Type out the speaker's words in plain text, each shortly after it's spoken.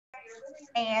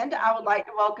and I would like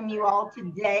to welcome you all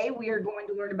today. We are going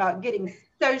to learn about getting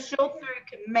social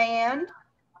through command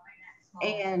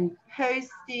and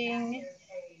posting,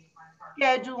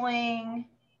 scheduling,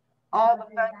 all the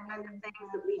fun kinds of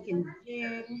things that we can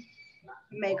do to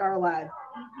make our lives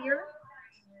easier.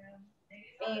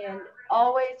 And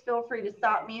always feel free to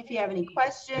stop me if you have any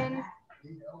questions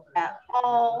at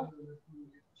all.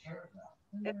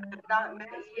 If I've not met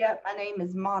you yet, my name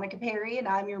is Monica Perry, and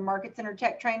I'm your Market Center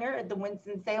Tech Trainer at the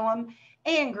Winston-Salem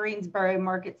and Greensboro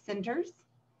Market Centers.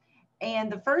 And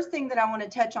the first thing that I want to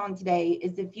touch on today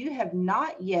is if you have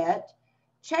not yet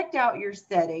checked out your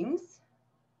settings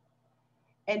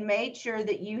and made sure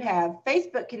that you have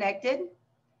Facebook connected,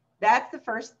 that's the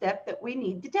first step that we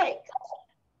need to take.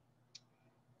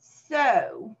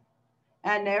 So,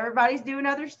 I know everybody's doing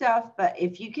other stuff, but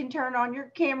if you can turn on your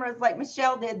cameras like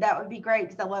Michelle did, that would be great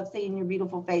because I love seeing your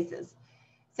beautiful faces.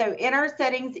 So in our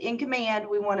settings in command,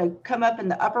 we want to come up in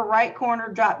the upper right corner,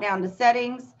 drop down to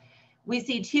settings. We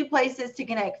see two places to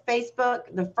connect Facebook.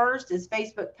 The first is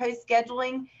Facebook post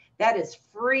scheduling. That is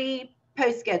free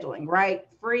post scheduling, right?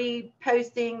 Free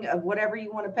posting of whatever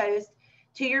you want to post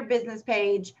to your business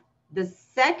page. The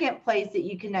second place that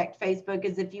you connect Facebook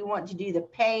is if you want to do the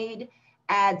paid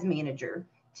ads manager.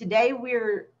 Today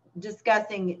we're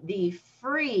discussing the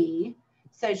free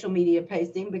social media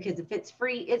posting because if it's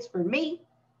free, it's for me.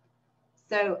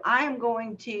 So I am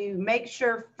going to make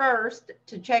sure first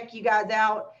to check you guys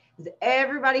out. Does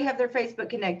everybody have their Facebook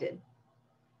connected?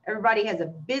 Everybody has a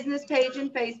business page in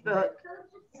Facebook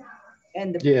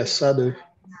and the Yes, I do.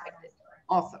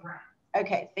 awesome.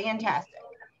 Okay, fantastic.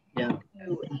 Yeah.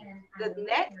 So the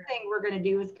next thing we're going to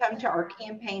do is come to our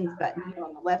campaigns button here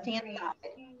on the left hand side,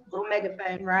 little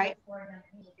megaphone, right?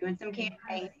 Doing some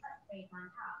campaigns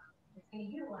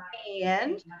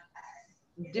and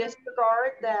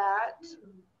disregard that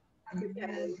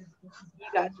because you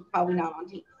guys are probably not on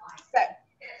Teams. So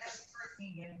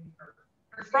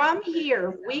from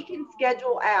here, we can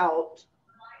schedule out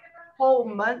whole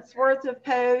month's worth of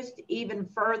post, even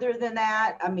further than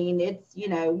that. I mean, it's,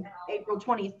 April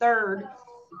 23rd. If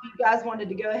you guys wanted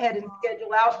to go ahead and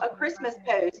schedule out a Christmas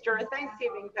post or a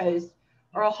Thanksgiving post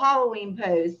or a Halloween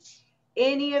post,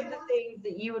 any of the things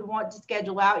that you would want to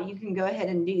schedule out, you can go ahead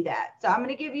and do that. So I'm going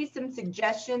to give you some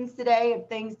suggestions today of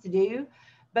things to do.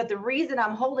 But the reason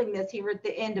I'm holding this here at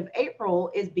the end of April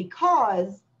is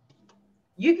because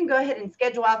you can go ahead and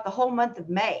schedule out the whole month of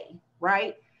May,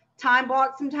 right? Time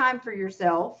block some time for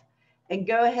yourself and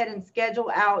go ahead and schedule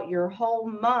out your whole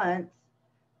month.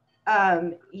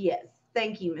 Yes,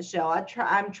 thank you, Michelle.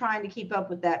 I'm trying to keep up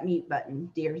with that mute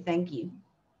button, dear. Thank you.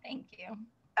 Thank you.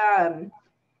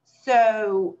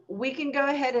 So we can go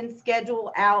ahead and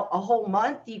schedule out a whole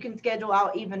month. You can schedule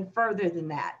out even further than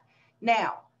that.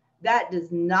 Now, that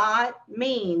does not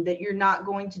mean that you're not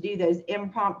going to do those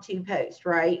impromptu posts,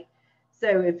 right?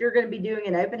 So if you're going to be doing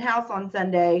an open house on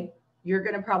Sunday, you're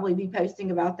going to probably be posting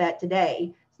about that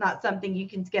today. It's not something you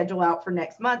can schedule out for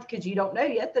next month because you don't know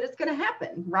yet that it's going to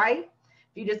happen, right?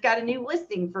 If you just got a new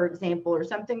listing, for example, or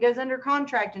something goes under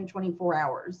contract in 24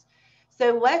 hours.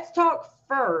 So let's talk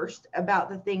first about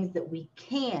the things that we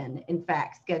can, in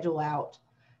fact, schedule out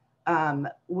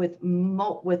with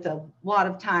a lot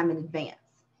of time in advance.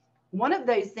 One of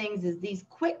those things is these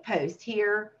quick posts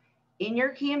here in your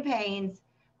campaigns.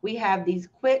 We have these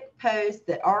quick posts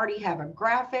that already have a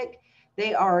graphic.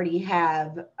 They already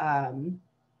have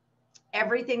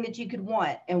everything that you could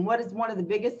want. And what is one of the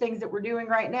biggest things that we're doing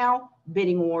right now?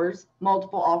 Bidding wars,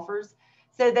 multiple offers.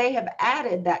 So they have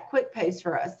added that quick post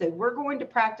for us. So we're going to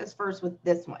practice first with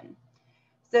this one.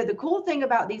 So the cool thing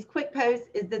about these quick posts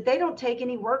is that they don't take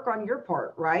any work on your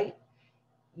part, right?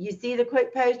 You see the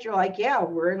quick post, you're like, yeah,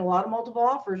 we're in a lot of multiple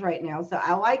offers right now. So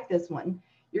I like this one.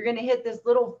 You're going to hit this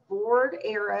little forward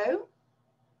arrow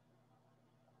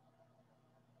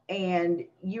and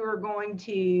you are going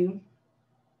to,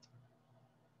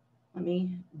 let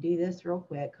me do this real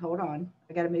quick. Hold on.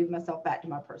 I got to move myself back to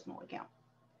my personal account.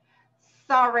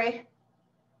 Sorry. Let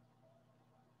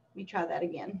me try that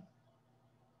again.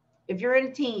 If you're in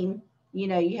a team,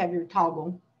 you have your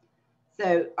toggle.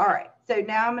 So, all right. So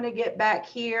now I'm going to get back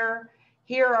here.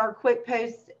 Here are our quick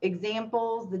post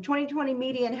examples. The 2020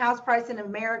 median house price in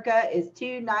America is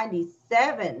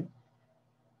 $297.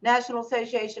 National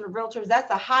Association of Realtors, that's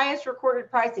the highest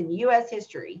recorded price in U.S.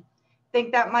 history.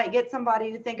 Think that might get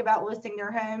somebody to think about listing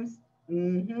their homes?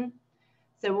 Mm-hmm.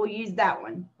 So we'll use that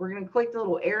one. We're going to click the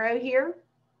little arrow here.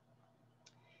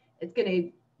 It's going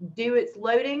to do its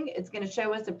loading. It's going to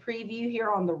show us a preview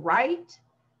here on the right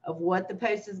of what the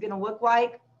post is going to look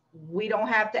like. We don't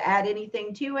have to add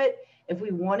anything to it. If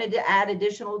we wanted to add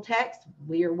additional text,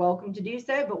 we are welcome to do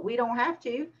so, but we don't have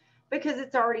to because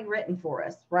it's already written for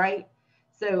us, right?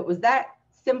 So it was that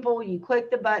simple. You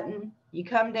click the button, you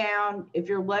come down. If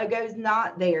your logo's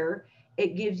not there,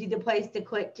 it gives you the place to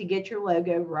click to get your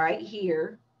logo right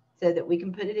here so that we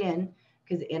can put it in.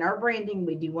 Because in our branding,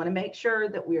 we do want to make sure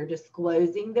that we are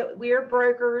disclosing that we are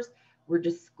brokers. We're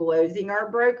disclosing our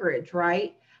brokerage,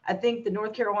 right? I think the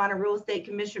North Carolina Real Estate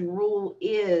Commission rule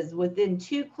is within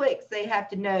 2 clicks, they have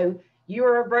to know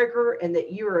you're a broker and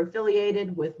that you are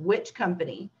affiliated with which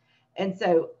company. And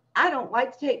so I don't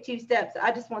like to take 2 steps.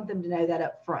 I just want them to know that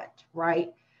up front,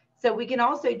 right? So we can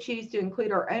also choose to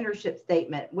include our ownership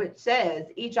statement, which says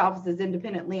each office is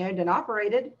independently owned and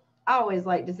operated. I always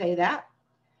like to say that.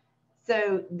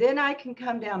 So then I can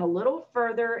come down a little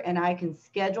further and I can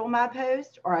schedule my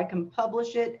post or I can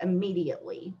publish it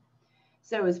immediately.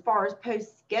 So as far as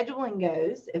post scheduling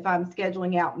goes, if I'm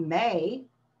scheduling out May,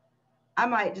 I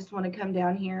might just want to come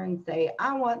down here and say,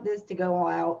 I want this to go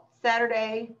out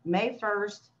Saturday, May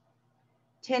 1st,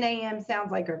 10 a.m.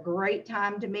 sounds like a great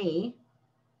time to me.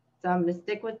 So I'm going to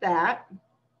stick with that.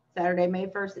 Saturday, May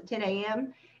 1st at 10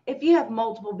 a.m. If you have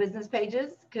multiple business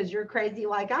pages, because you're crazy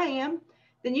like I am,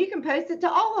 then you can post it to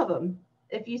all of them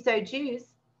if you so choose.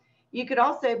 You could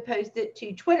also post it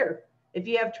to Twitter if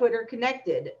you have Twitter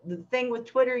connected. The thing with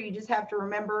Twitter, you just have to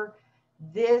remember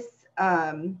this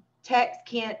text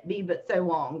can't be but so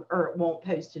long or it won't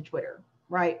post to Twitter,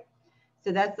 right?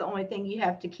 So that's the only thing you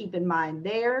have to keep in mind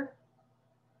there.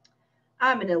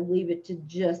 I'm going to leave it to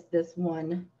just this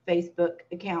one Facebook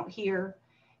account here,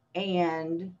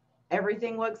 and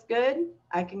everything looks good.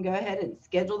 I can go ahead and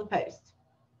schedule the post.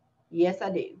 Yes, I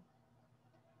do.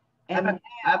 And I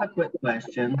have a quick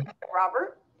question.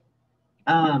 Robert?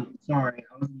 Sorry,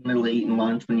 I was literally eating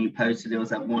lunch when you posted. It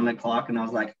was at 1 o'clock, and I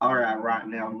was like, all right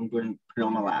now I'm going to put it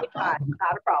on my laptop.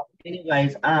 Not a problem.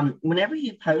 Anyways, whenever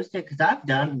you post it, because I've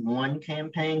done one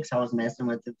campaign, because I was messing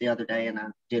with it the other day, and I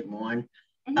did one.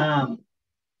 Mm-hmm.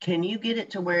 Can you get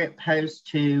it to where it posts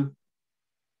to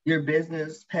your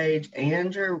business page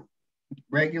and your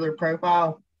regular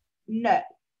profile? No.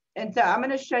 And so I'm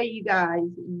going to show you guys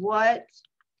what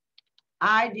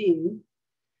I do.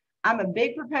 I'm a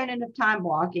big proponent of time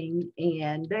blocking,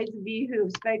 and those of you who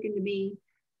have spoken to me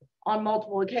on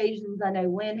multiple occasions, I know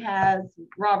Lynn has,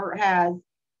 Robert has,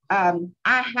 I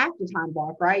have to time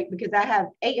block, right? Because I have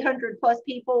 800 plus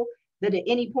people that at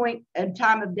any point in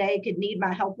time of day could need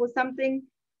my help with something.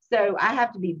 So I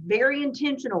have to be very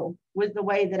intentional with the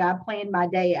way that I plan my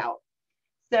day out.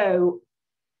 So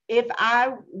if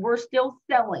I were still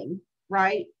selling,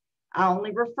 right? I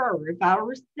only refer. If I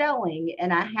were selling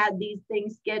and I had these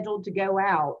things scheduled to go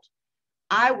out,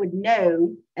 I would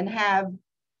know and have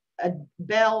a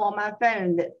bell on my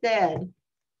phone that said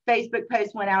Facebook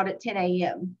post went out at 10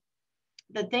 a.m.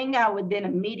 The thing I would then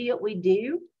immediately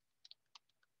do,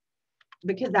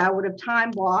 because I would have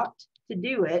time blocked to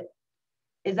do it,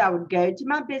 is I would go to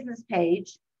my business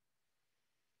page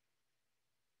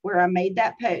where I made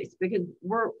that post, because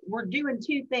we're doing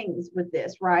 2 things with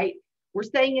this, right? We're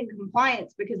staying in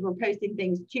compliance because we're posting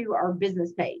things to our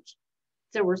business page.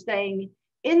 So we're staying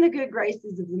in the good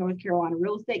graces of the North Carolina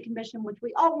Real Estate Commission, which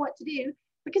we all want to do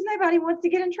because nobody wants to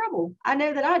get in trouble. I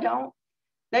know that I don't.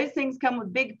 Those things come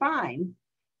with big fines.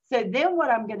 So then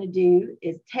what I'm going to do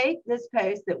is take this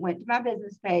post that went to my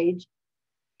business page.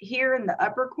 Here in the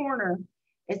upper corner,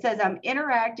 it says I'm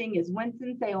interacting as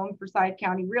Winston-Salem Forsyth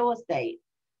County Real Estate.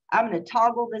 I'm going to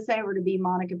toggle this over to be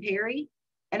Monica Perry,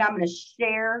 and I'm going to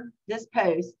share this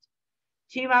post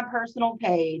to my personal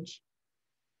page,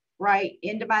 right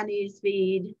into my news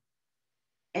feed,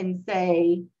 and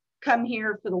say, come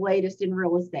here for the latest in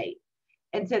real estate.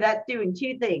 And so that's doing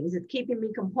 2 things. It's keeping me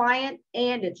compliant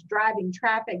and it's driving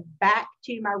traffic back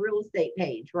to my real estate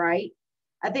page, right?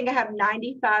 I think I have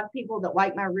 95 people that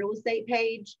like my real estate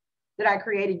page that I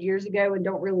created years ago and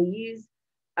don't really use.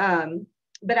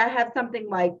 But I have something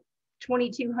like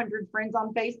 2,200 friends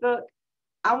on Facebook.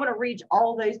 I want to reach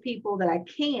all those people that I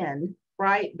can,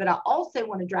 right? But I also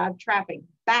want to drive traffic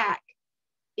back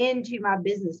into my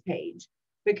business page,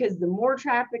 because the more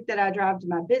traffic that I drive to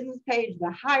my business page,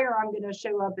 the higher I'm going to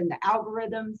show up in the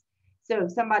algorithms. So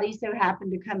if somebody so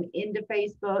happened to come into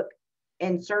Facebook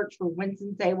and search for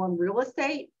Winston-Salem real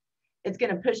estate, it's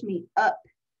going to push me up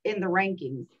in the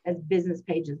rankings as business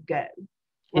pages go.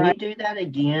 Can you do that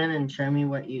again and show me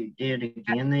what you did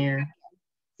again there?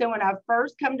 So when I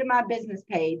first come to my business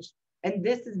page, and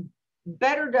this is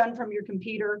better done from your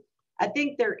computer, I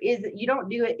think there is, you don't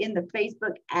do it in the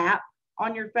Facebook app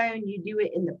on your phone, you do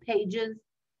it in the Pages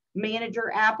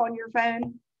Manager app on your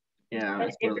phone. Yeah.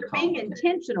 If you're being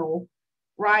intentional,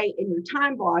 right? And your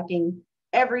time blocking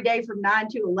every day from 9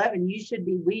 to 11, you should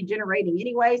be lead generating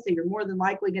anyway. So you're more than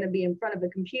likely going to be in front of a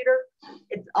computer.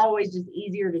 It's always just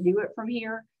easier to do it from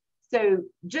here. So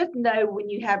just know when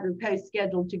you have your post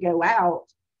scheduled to go out,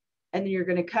 and then you're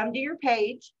going to come to your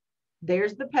page.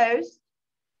 There's the post.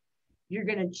 You're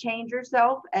going to change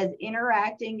yourself as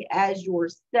interacting as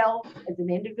yourself as an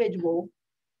individual,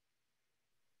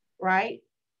 right?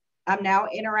 I'm now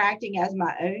interacting as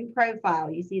my own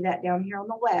profile. You see that down here on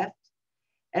the left.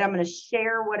 And I'm going to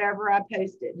share whatever I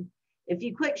posted. If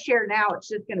you click share now, it's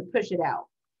just going to push it out.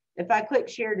 If I click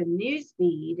share to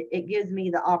newsfeed, it gives me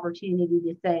the opportunity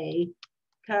to say,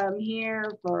 come here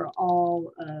for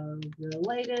all of the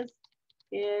latest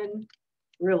in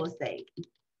real estate.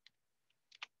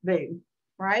 Boom,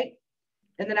 right?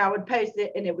 And then I would post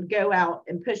it and it would go out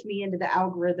and push me into the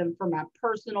algorithm for my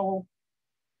personal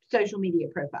social media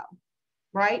profile,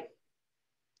 right?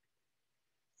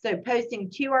 So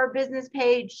posting to our business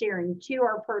page, sharing to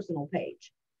our personal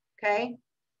page, okay?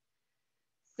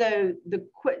 So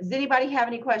does anybody have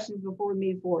any questions before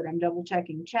we move forward? I'm double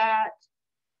checking chat.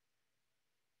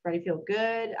 Everybody feel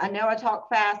good? I know I talk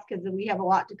fast because we have a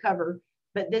lot to cover,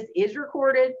 but this is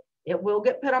recorded. It will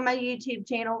get put on my YouTube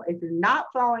channel. If you're not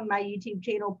following my YouTube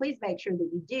channel, please make sure that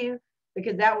you do,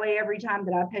 because that way every time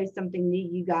that I post something new,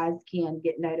 you guys can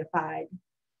get notified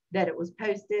that it was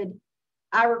posted.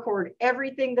 I record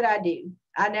everything that I do.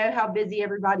 I know how busy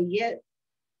everybody gets.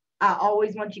 I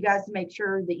always want you guys to make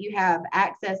sure that you have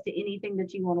access to anything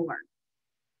that you want to learn.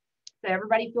 So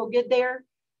everybody feel good there?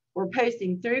 We're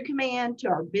posting through command to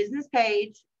our business page.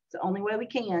 It's the only way we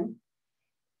can.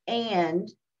 And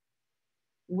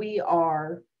we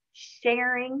are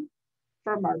sharing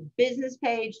from our business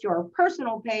page to our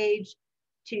personal page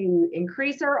to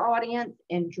increase our audience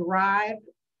and drive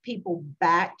people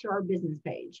back to our business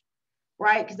page,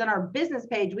 right? Because on our business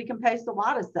page, we can post a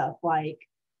lot of stuff like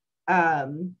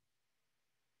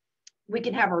we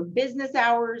can have our business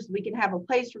hours. We can have a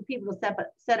place for people to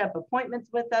set up appointments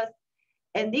with us.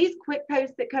 And these quick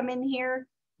posts that come in here,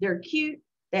 they're cute.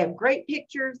 They have great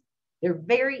pictures. They're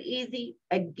very easy.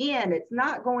 Again, it's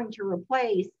not going to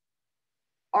replace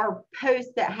our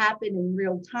posts that happen in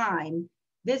real time.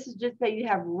 This is just so you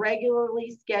have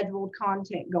regularly scheduled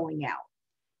content going out.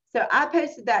 So I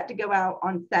posted that to go out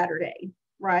on Saturday,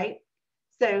 right?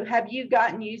 So have you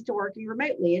gotten used to working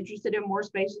remotely, interested in more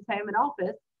spacious home and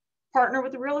office? Partner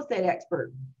with a real estate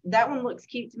expert. That one looks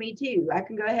cute to me too. I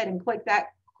can go ahead and click that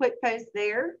quick post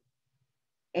there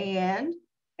and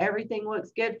everything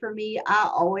looks good for me. I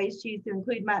always choose to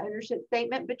include my ownership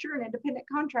statement, but you're an independent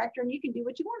contractor and you can do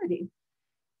what you want to do.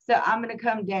 So I'm going to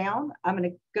come down. I'm going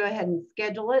to go ahead and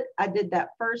schedule it. I did that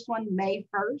first one May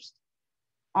 1st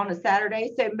on a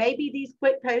Saturday. So maybe these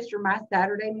quick posts are my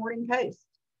Saturday morning posts,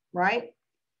 right?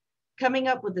 Coming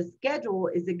up with a schedule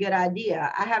is a good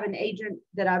idea. I have an agent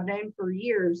that I've known for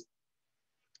years.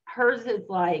 Hers is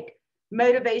like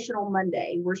Motivational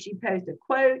Monday, where she posts a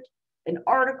quote, an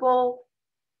article,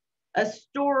 a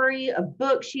story, a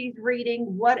book she's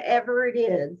reading, whatever it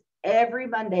is. Every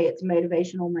Monday, it's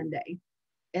Motivational Monday.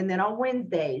 And then on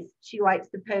Wednesdays, she likes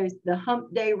to post the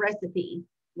hump day recipe,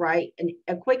 right? And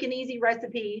a quick and easy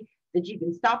recipe that you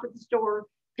can stop at the store,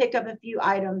 pick up a few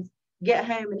items, get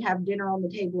home and have dinner on the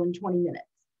table in 20 minutes,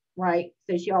 right?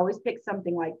 So she always picks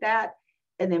something like that.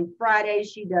 And then Friday,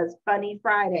 she does Funny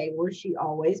Friday, where she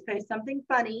always posts something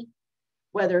funny,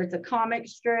 whether it's a comic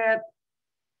strip,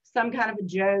 some kind of a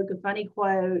joke, a funny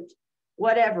quote,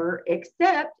 whatever,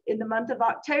 except in the month of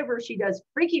October, she does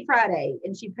Freaky Friday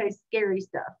and she posts scary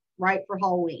stuff, right, for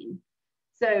Halloween.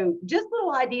 So just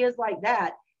little ideas like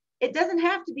that. It doesn't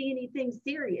have to be anything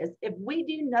serious. If we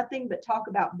do nothing but talk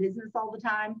about business all the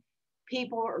time,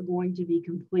 people are going to be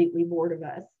completely bored of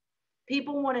us.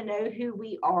 People want to know who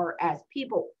we are as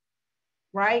people,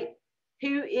 right?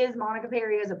 Who is Monica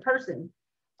Perry as a person?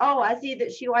 Oh, I see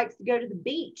that she likes to go to the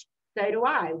beach. So do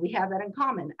I. We have that in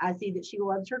common. I see that she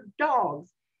loves her dogs.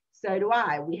 So do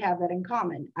I. We have that in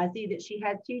common. I see that she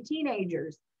has 2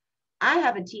 teenagers. I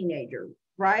have a teenager,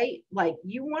 right? Like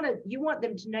you want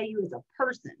them to know you as a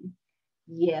person.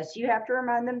 Yes, you have to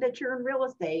remind them that you're in real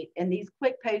estate, and these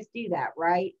quick posts do that,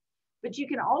 right? But you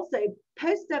can also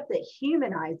post stuff that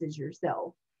humanizes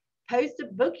yourself. Post a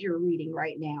book you're reading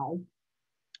right now,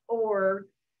 or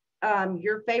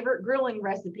your favorite grilling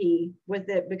recipe with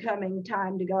it becoming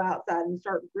time to go outside and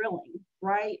start grilling,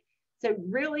 right? So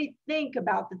really think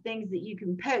about the things that you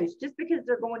can post. Just because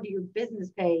they're going to your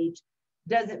business page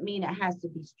doesn't mean it has to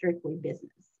be strictly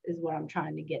business, is what I'm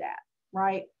trying to get at,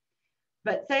 right?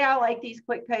 But say I like these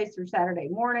quick posts for Saturday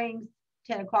mornings,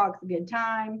 10 o'clock is a good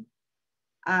time.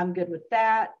 I'm good with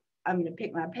that. I'm going to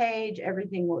pick my page.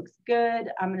 Everything looks good.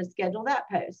 I'm going to schedule that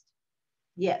post.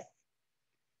 Yes.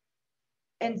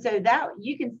 And so that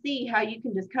you can see how you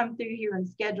can just come through here and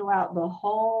schedule out the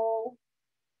whole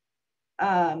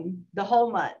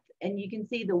month. And you can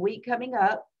see the week coming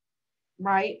up,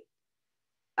 right?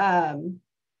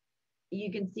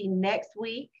 You can see next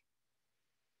week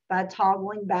by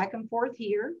toggling back and forth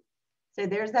here. So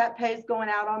there's that post going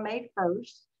out on May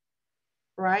 1st,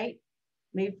 right?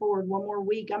 Move forward one more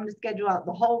week. I'm going to schedule out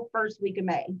the whole first week of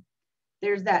May.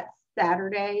 There's that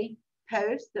Saturday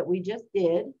post that we just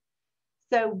did.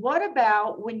 So what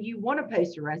about when you want to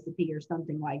post a recipe or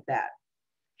something like that?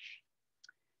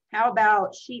 How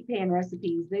about sheet pan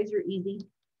recipes? Those are easy.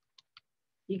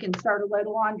 You can start a load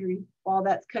of laundry while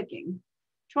that's cooking.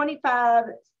 25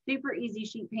 super easy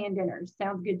sheet pan dinners.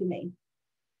 Sounds good to me.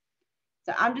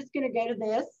 So I'm just going to go to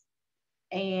this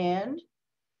and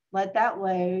let that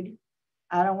load.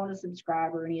 I don't want to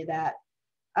subscribe or any of that.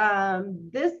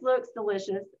 This looks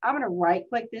delicious. I'm going to right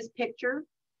click this picture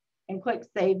and click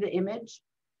save the image.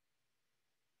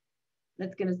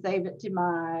 That's going to save it to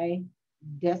my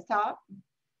desktop.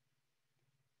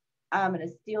 I'm going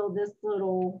to steal this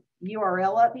little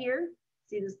URL up here.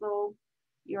 See this little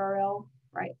URL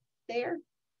right there?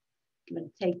 I'm going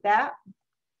to take that.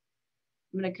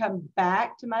 I'm going to come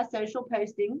back to my social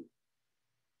posting.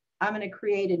 I'm going to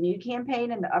create a new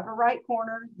campaign in the upper right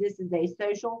corner. This is a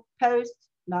social post,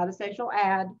 not a social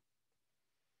ad.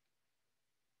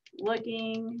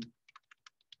 Looking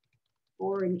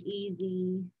for an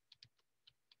easy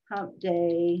hump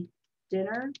day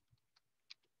dinner.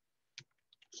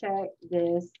 Check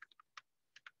this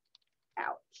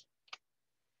out.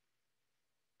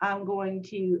 I'm going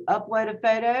to upload a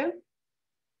photo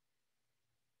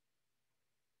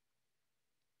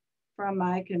from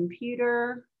my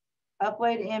computer,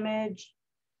 upload image.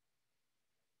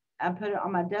 I put it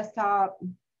on my desktop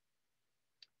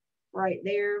right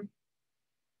there.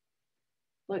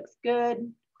 Looks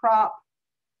good. Crop.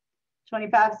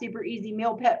 25 super easy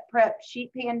meal prep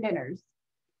sheet pan dinners.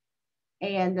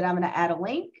 And then I'm going to add a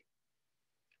link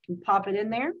and pop it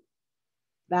in there.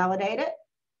 Validate it.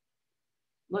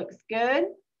 Looks good.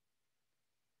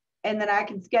 And then I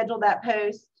can schedule that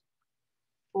post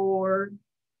for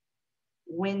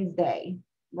Wednesday,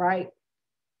 right?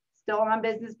 Still on my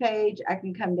business page. I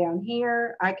can come down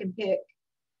here. I can pick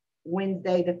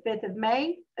Wednesday, the 5th of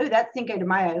May. Oh, that's Cinco de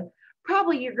Mayo.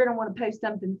 Probably you're going to want to post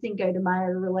something Cinco de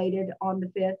Mayo related on the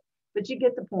 5th, but you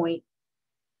get the point,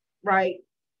 right?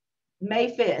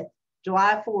 May 5th,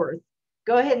 July 4th.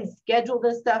 Go ahead and schedule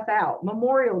this stuff out.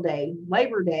 Memorial Day,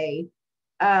 Labor Day.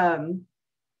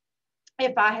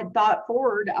 If I had thought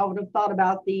forward, I would have thought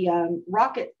about the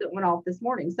rockets that went off this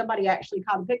morning. Somebody actually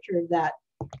caught a picture of that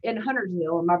in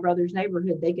Huntersville, in my brother's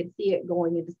neighborhood. They could see it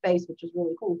going into space, which is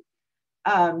really cool.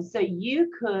 So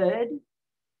you could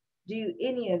do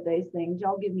any of those things.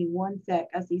 Y'all give me one sec.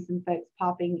 I see some folks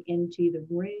popping into the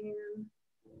room.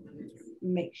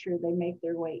 Make sure they make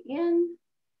their way in.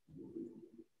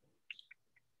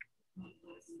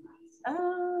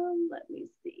 Let me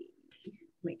see.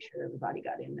 Make sure everybody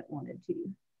got in that wanted to.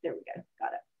 There we go.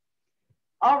 Got it.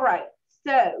 All right.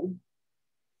 So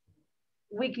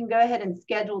we can go ahead and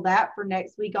schedule that for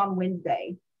next week on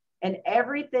Wednesday. And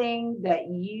everything that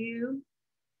you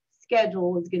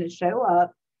schedule is going to show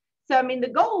up. So, I mean, the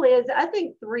goal is, I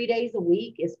think 3 days a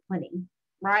week is plenty,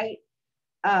 right?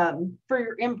 For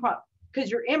your impromptu,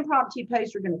 because your impromptu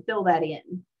posts are going to fill that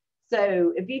in.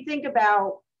 So if you think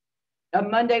about a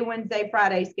Monday, Wednesday,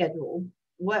 Friday schedule,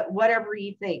 whatever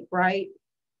you think, right?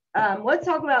 Let's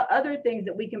talk about other things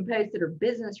that we can post that are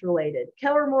business related.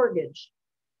 Keller Mortgage.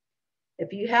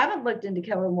 If you haven't looked into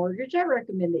Keller Mortgage, I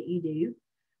recommend that you do.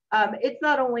 It's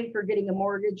not only for getting a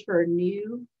mortgage for a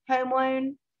new home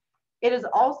loan, it is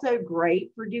also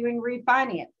great for doing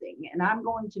refinancing. And I'm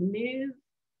going to move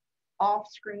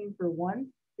off screen for 1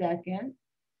 second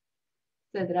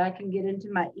so that I can get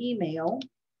into my email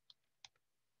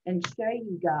and show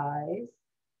you guys.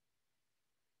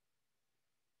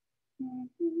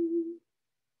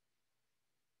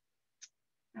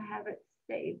 I have it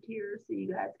saved here so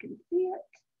you guys can see it.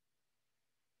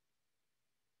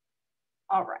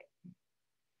 All right.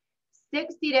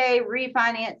 60-day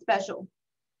refinance special,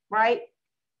 right?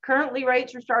 Currently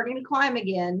rates are starting to climb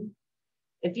again.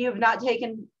 If you have not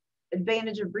taken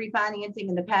advantage of refinancing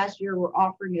in the past year, we're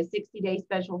offering a 60-day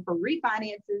special for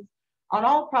refinances on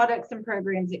all products and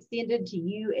programs extended to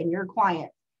you and your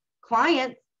clients.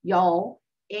 Clients, y'all,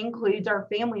 includes our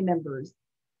family members,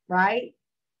 right?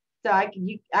 So I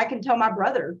can tell my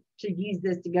brother to use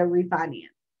this to go refinance,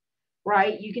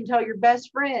 right? You can tell your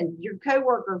best friend, your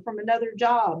coworker from another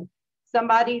job.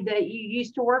 somebody that you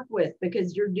used to work with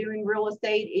because you're doing real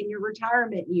estate in your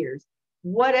retirement years.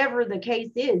 Whatever the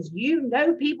case is, you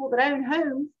know, people that own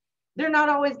homes, they're not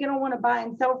always going to want to buy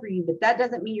and sell for you, but that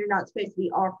doesn't mean you're not supposed to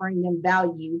be offering them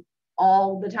value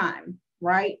all the time,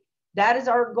 right? That is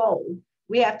our goal.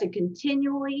 We have to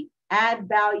continually add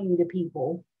value to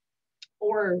people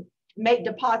or make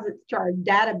deposits to our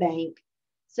data bank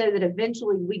so that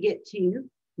eventually we get to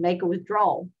make a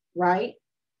withdrawal, right?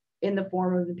 In the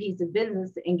form of a piece of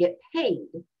business and get paid.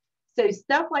 So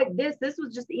stuff like this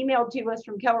was just emailed to us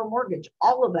from Keller Mortgage.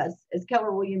 All of us as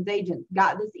Keller Williams agents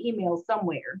got this email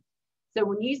somewhere. So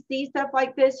when you see stuff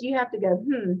like this, you have to go,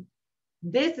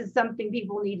 this is something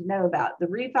people need to know about. The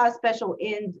refi special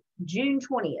ends June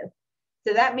 20th.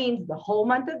 So that means the whole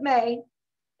month of May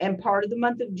and part of the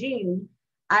month of June,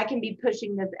 I can be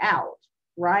pushing this out,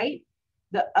 right?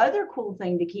 The other cool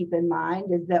thing to keep in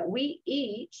mind is that we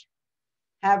each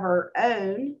have our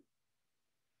own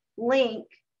link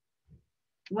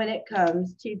when it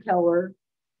comes to Keller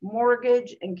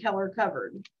Mortgage and Keller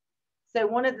Covered. So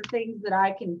one of the things that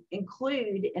I can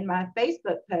include in my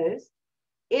Facebook post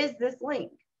is this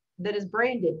link that is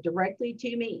branded directly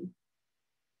to me,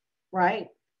 right?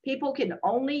 People can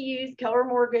only use Keller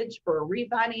Mortgage for a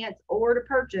refinance or to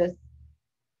purchase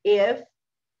if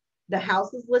the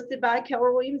house is listed by a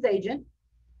Keller Williams agent,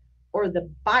 or the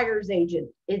buyer's agent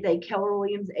is a Keller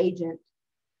Williams agent,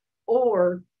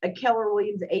 or a Keller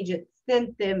Williams agent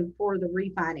sent them for the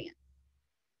refinance,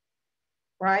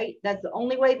 right? That's the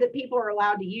only way that people are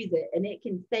allowed to use it, and it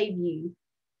can save you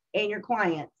and your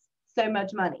clients so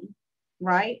much money,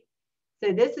 right?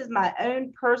 So this is my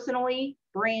own personally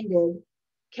branded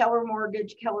Keller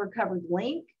Mortgage, Keller Covered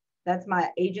link. That's my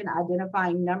agent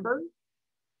identifying number.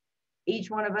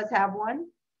 Each one of us have one,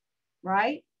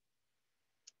 right?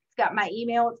 It's got my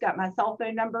email, it's got my cell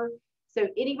phone number. So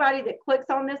anybody that clicks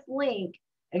on this link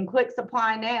and clicks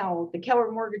apply now, the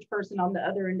Keller Mortgage person on the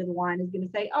other end of the line is going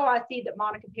to say, oh, I see that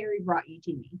Monica Perry brought you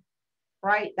to me,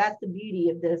 right? That's the beauty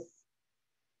of this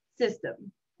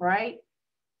system, right?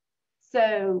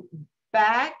 So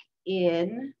back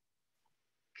in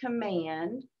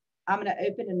Command, I'm going to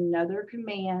open another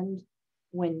Command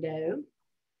window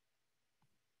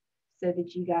so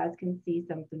that you guys can see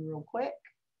something real quick.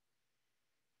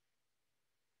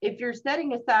 If you're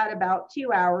setting aside about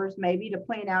 2 hours, maybe to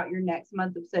plan out your next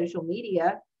month of social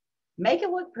media, make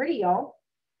it look pretty, y'all.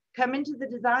 Come into the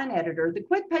design editor. The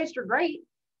quick posts are great,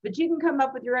 but you can come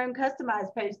up with your own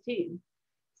customized post too.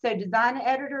 So design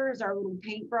editor is our little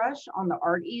paintbrush on the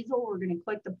art easel. We're going to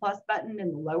click the plus button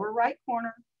in the lower right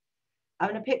corner. I'm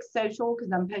going to pick social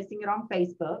because I'm posting it on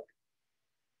Facebook,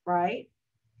 right?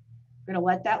 We're going to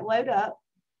let that load up.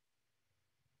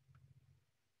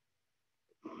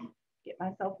 Get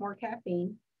myself more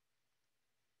caffeine.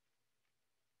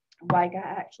 Like I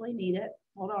actually need it.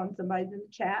 Hold on, somebody's in the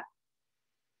chat.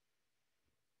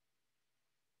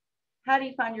 How do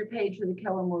you find your page for the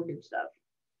Keller Mortgage stuff?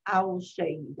 I will show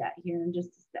you that here in just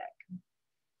a sec.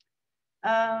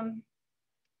 I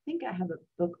think I have a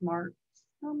bookmark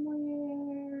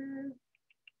somewhere.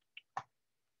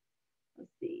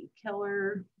 Let's see,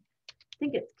 Keller, I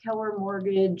think it's Keller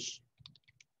Mortgage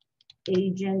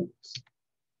Agent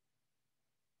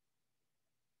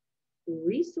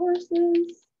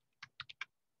Resources.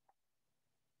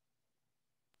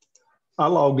 I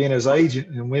logged in as agent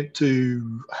and went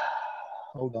to,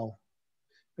 hold on,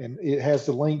 and it has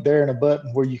the link there and a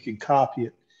button where you can copy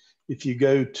it. If you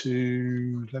go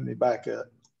to, let me back up.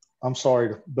 I'm sorry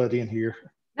to butt in here.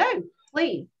 No,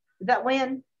 please. Is that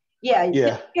Lynn? Yeah.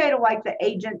 Yeah. Go to like the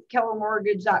agent,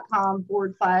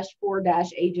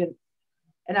 kellermortgage.com/4-agent.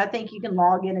 And I think you can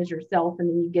log in as yourself and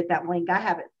then you get that link. I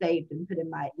have it saved and put in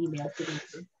my email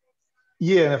signature.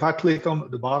 Yeah, and if I click on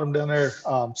the bottom down there,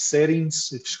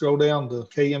 settings, if you scroll down to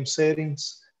KM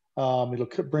settings, it'll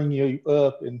bring you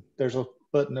up, and there's a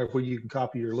button there where you can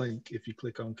copy your link if you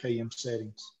click on KM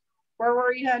settings. Where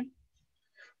were you, hon?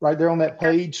 Right there on that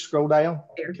page, scroll down,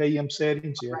 there. KM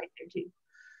settings, yeah. Right there too.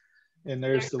 And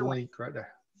there's the link right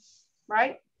there.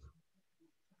 Right?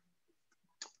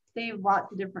 So you have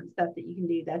lots of different stuff that you can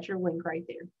do. That's your link right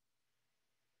there.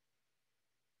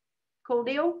 Cool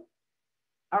deal?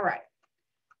 All right.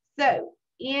 So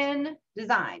in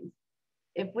designs,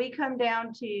 if we come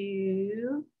down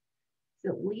to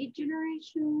the lead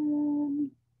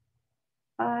generation,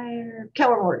 buyer,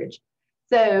 Keller Mortgage.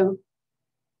 So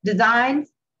designs,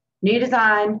 new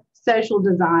design, social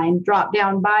design, drop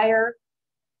down buyer,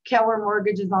 Keller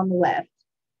Mortgage is on the left.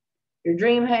 Your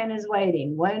dream home is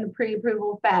waiting. Loan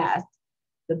pre-approval fast.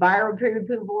 The buyer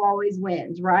pre-approval always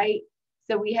wins, right?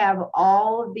 So we have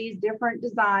all of these different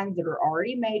designs that are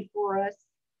already made for us.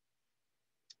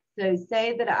 So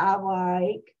say that I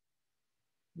like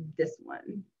this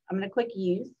one. I'm going to click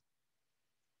use.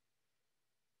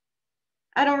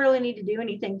 I don't really need to do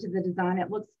anything to the design.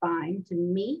 It looks fine to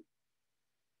me.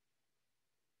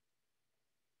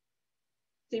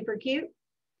 Super cute.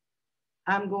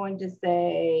 I'm going to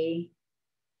say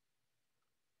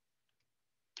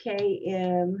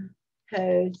KM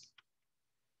post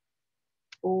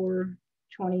for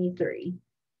 23,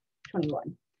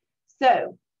 21.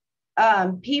 So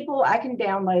people, I can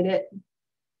download it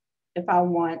if I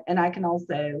want, and I can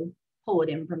also pull it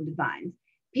in from designs.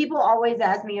 People always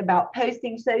ask me about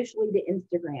posting socially to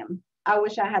Instagram. I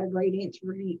wish I had a great answer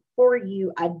for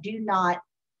you. I do not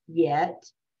yet.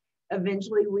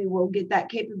 Eventually we will get that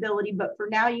capability, but for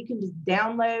now you can just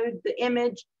download the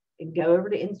image and go over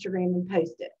to Instagram and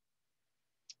post it.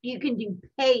 You can do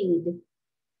paid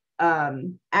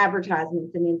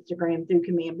advertisements in Instagram through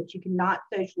command, but you cannot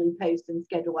socially post and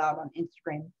schedule out on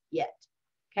Instagram yet.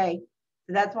 Okay,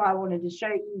 so that's why I wanted to show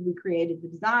you. We created the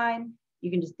design. You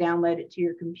can just download it to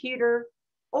your computer,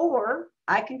 or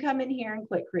I can come in here and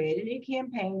click create a new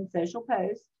campaign, social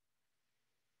post,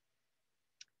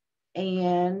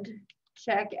 and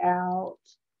check out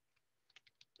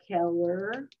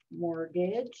Keller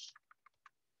Mortgage.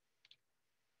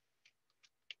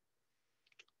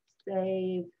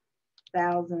 Save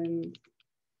thousands,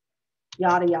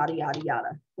 yada, yada, yada,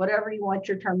 yada. Whatever you want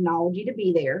your terminology to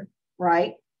be there,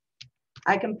 right?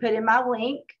 I can put in my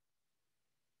link,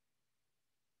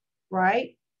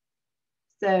 right?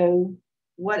 So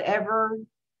whatever,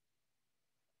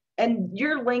 and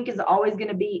your link is always going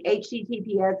to be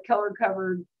HTTPS color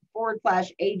covered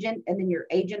 /agent and then your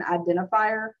agent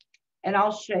identifier. And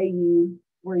I'll show you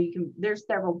where you can, there's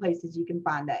several places you can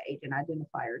find that agent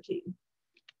identifier too.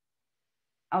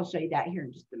 I'll show you that here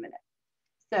in just a minute.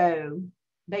 So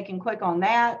they can click on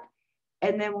that.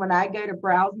 And then when I go to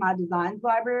browse my designs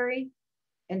library,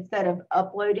 instead of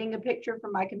uploading a picture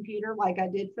from my computer like I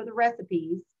did for the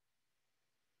recipes,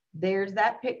 there's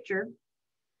that picture.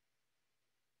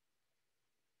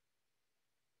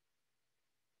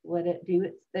 Let it do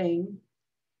its thing.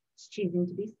 It's choosing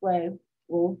to be slow.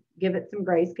 We'll give it some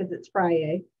grace because it's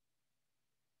Friday.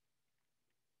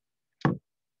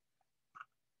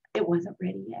 It wasn't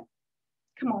ready yet.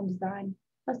 Come on, design.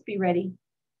 Let's be ready.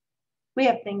 We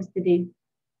have things to do.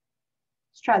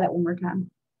 Let's try that one more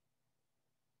time.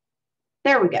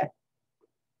 There we go.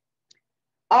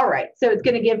 All right, so it's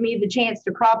going to give me the chance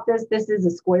to crop this. This is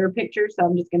a square picture, so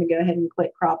I'm just going to go ahead and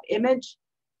click crop image.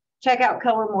 Check out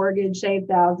Keller Mortgage, save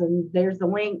thousands. There's the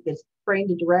link that's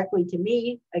branded directly to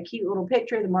me. A cute little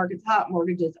picture. The market's hot,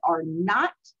 mortgages are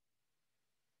not.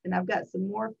 And I've got some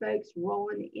more folks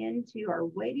rolling into our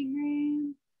waiting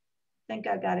room. I think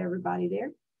I got everybody there.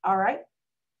 All right.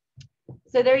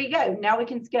 So there you go. Now we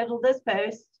can schedule this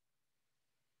post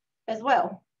as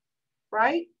well,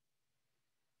 right?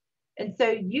 And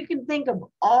so you can think of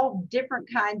all different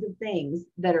kinds of things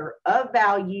that are of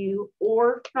value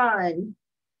or fun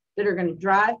that are going to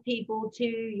drive people to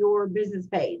your business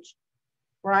page,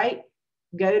 right?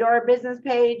 Go to our business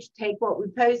page, take what we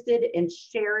posted and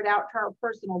share it out to our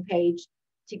personal page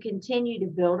to continue to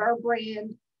build our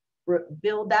brand,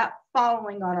 build that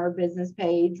following on our business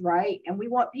page, right? And we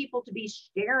want people to be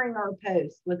sharing our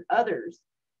posts with others.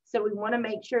 So we want to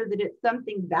make sure that it's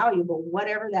something valuable,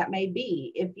 whatever that may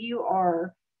be. If you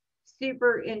are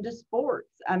super into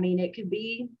sports, I mean, it could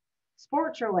be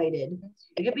sports related.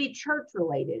 It could be church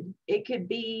related. It could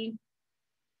be,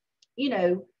 you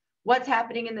know, what's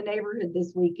happening in the neighborhood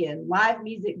this weekend, live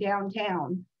music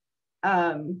downtown.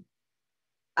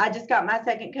 I just got my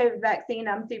second COVID vaccine.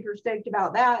 I'm super stoked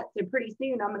about that. So pretty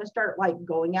soon I'm going to start like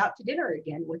going out to dinner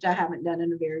again, which I haven't done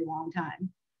in a very long time.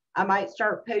 I might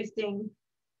start posting.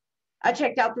 I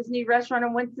checked out this new restaurant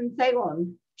in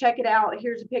Winston-Salem. Check it out.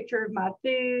 Here's a picture of my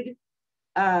food.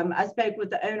 I spoke with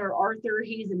the owner, Arthur.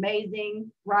 He's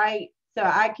amazing, right? So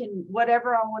I can,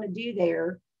 whatever I want to do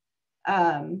there,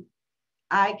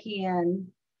 I can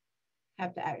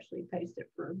have to actually post it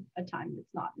for a time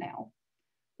that's not now.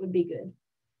 Would be good.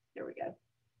 There we go.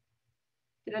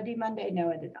 Did I do Monday? No,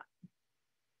 I did not.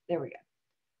 There we go.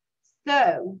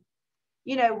 So,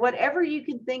 you know, whatever you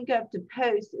can think of to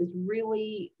post is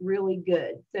really, really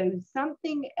good. So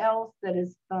something else that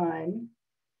is fun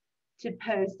to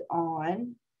post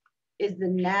on is the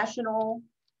National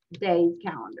Days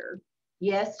calendar.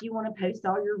 Yes, you want to post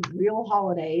all your real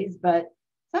holidays, but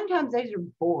sometimes those are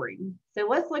boring. So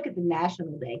let's look at the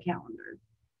National Day calendar.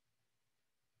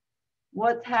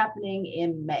 What's happening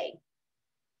in May?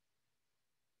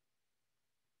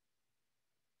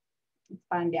 Let's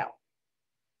find out.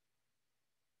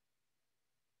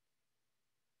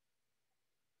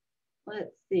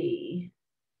 let's see.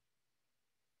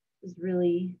 It's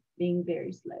really being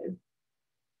very slow.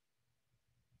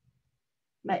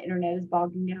 My internet is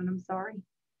bogging down, I'm sorry.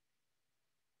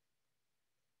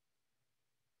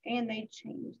 And they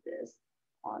changed this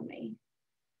on me.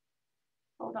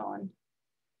 Hold on.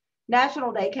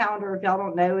 National Day calendar, if y'all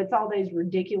don't know, it's all those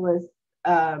ridiculous,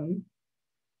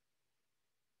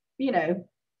 you know,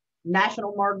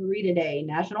 National Margarita Day,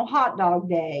 National Hot Dog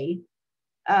Day,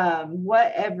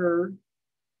 whatever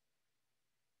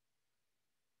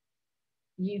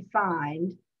you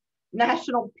find,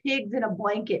 National Pigs in a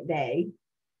Blanket Day.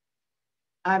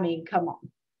 I mean, come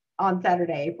on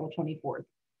Saturday, April 24th.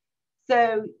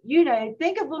 So, you know,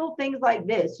 think of little things like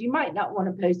this. You might not want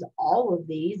to post all of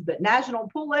these, but National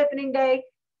Pool Opening Day,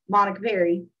 Monica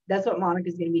Perry, that's what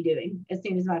Monica's going to be doing as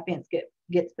soon as my fence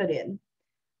gets put in.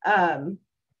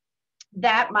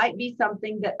 That might be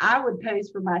something that I would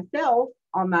post for myself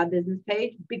on my business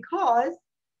page, because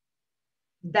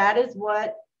that is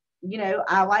what, you know,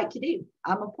 I like to do.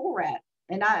 I'm a pool rat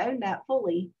and I own that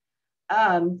fully.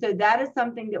 So that is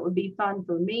something that would be fun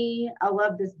for me. I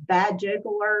love this bad joke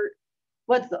alert.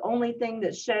 What's the only thing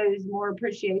that shows more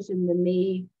appreciation than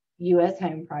me? U.S.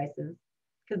 home prices,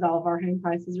 because all of our home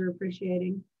prices are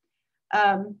appreciating.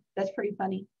 That's pretty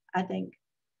funny, I think,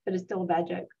 but it's still a bad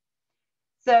joke.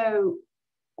 So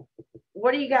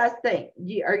what do you guys think?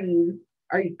 Are you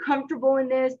comfortable in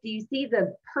this? Do you see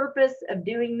the purpose of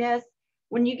doing this?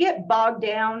 When you get bogged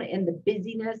down in the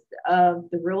busyness of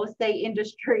the real estate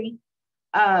industry,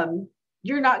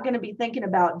 you're not going to be thinking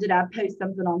about, did I post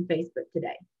something on Facebook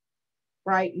today?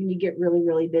 Right? When you get really,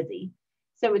 really busy.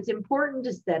 So it's important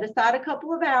to set aside a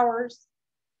couple of hours,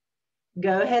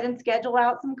 go ahead and schedule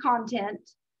out some content.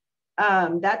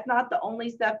 That's not the only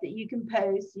stuff that you can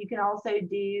post. You can also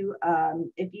do,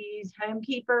 if you use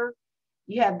Homekeeper,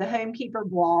 you have the Homekeeper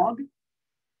blog.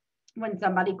 When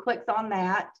somebody clicks on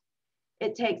that,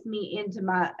 it takes me into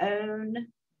my own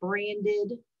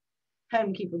branded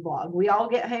Homekeeper blog. We all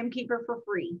get Homekeeper for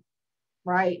free,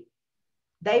 right?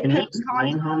 They Can you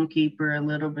explain Homekeeper a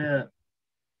little bit?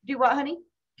 Do what, honey?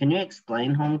 Can you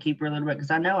explain Homekeeper a little bit?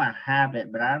 Because I know I have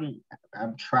it, but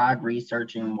I've tried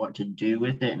researching what to do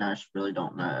with it, and I just really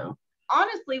don't know.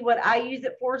 Honestly, what I use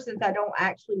it for, since I don't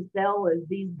actually sell, is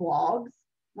these blogs,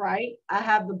 right? I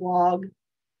have the blog,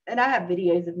 and I have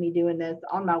videos of me doing this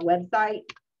on my website.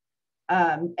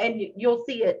 And you'll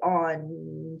see it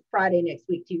on Friday next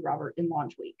week too, Robert, in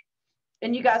launch week.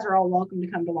 And you guys are all welcome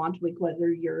to come to launch week,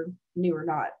 whether you're new or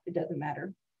not. It doesn't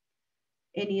matter.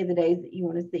 Any of the days that you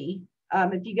want to see.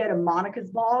 If you go to Monica's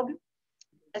blog,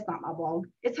 it's not my blog.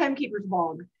 It's Homekeeper's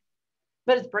blog.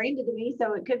 But it's branded to me,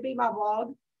 so it could be my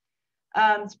blog.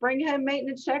 Spring home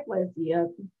maintenance checklist.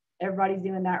 Yep. Everybody's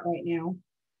doing that right now.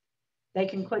 They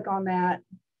can click on that.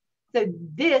 So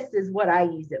this is what I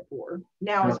use it for.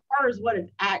 Now, as far as what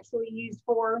it's actually used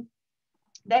for,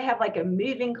 they have like a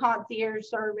moving concierge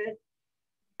service.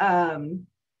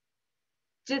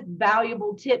 Just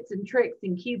valuable tips and tricks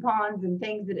and coupons and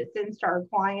things that it sends to our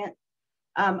clients.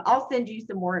 I'll send you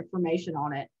some more information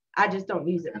on it. I just don't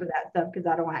use it for that stuff because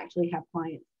I don't actually have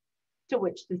clients to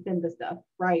which to send the stuff,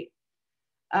 right?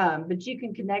 But you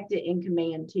can connect it in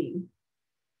Command too.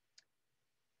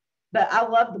 But I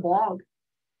love the blog.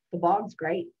 The blog's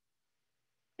great.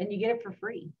 And you get it for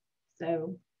free.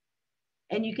 So,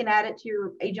 and you can add it to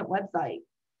your agent website.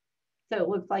 So it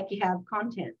looks like you have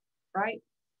content, right?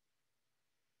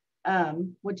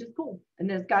 Which is cool. And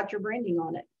then it's got your branding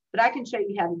on it. But I can show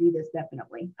you how to do this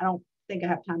definitely. I don't think I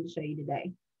have time to show you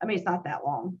today. I mean, it's not that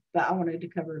long, but I wanted to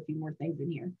cover a few more things in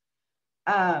here.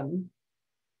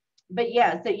 But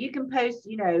yeah, so you can post,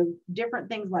 you know, different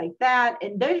things like that.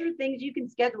 And those are things you can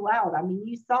schedule out. I mean,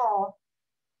 you saw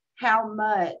how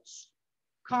much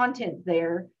content's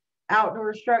there.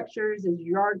 Outdoor structures, is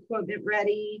yard equipment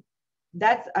ready?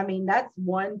 That's, I mean, that's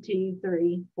 1, 2,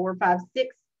 3, 4, 5,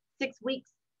 6 weeks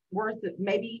worth of,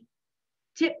 maybe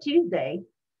Tip Tuesday,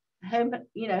 home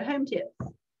tips.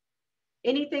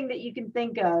 Anything that you can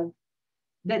think of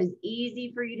that is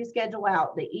easy for you to schedule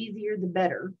out, the easier the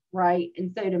better, right?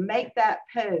 And so to make that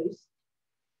post,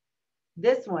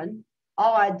 this one,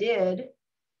 all I did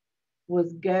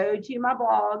was go to my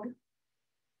blog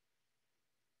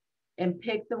and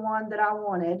pick the one that I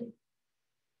wanted.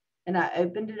 And I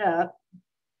opened it up.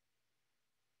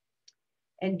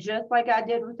 And just like I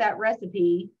did with that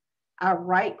recipe, I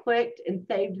right-clicked and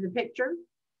saved the picture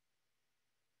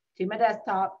to my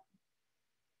desktop.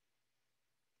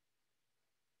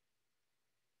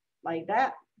 Like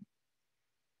that.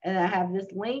 And I have this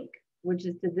link, which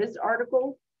is to this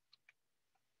article.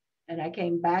 And I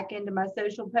came back into my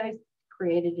social post,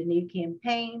 created a new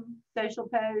campaign, social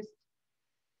post,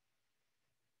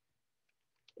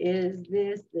 Is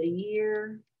this the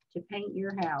year to paint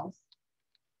your house?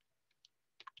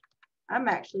 I'm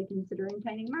actually considering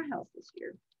painting my house this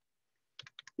year.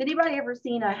 Has anybody ever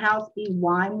seen a house be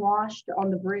wine washed on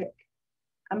the brick?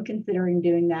 I'm considering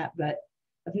doing that, but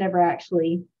I've never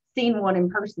actually seen one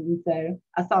in person. So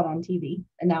I saw it on TV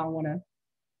and now I want to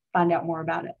find out more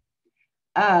about it.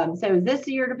 So is this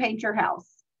the year to paint your house?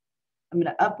 I'm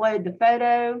going to upload the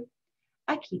photo.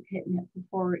 I keep hitting it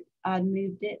before I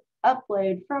moved it.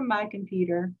 Upload from my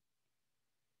computer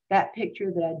that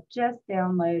picture that I just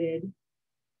downloaded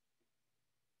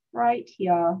right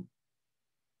here.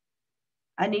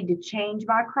 I need to change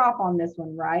my crop on this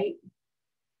one, right,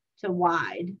 to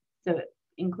wide, so it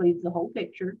includes the whole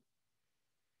picture,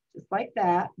 just like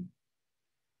that.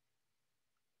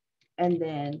 And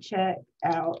then check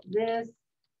out this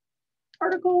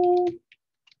article.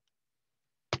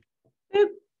 Boop.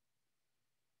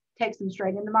 Takes them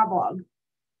straight into my blog.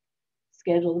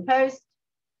 Schedule the post.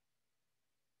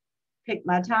 Pick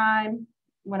my time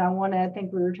when I want to. I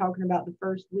think we were talking about the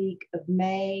first week of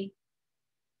May.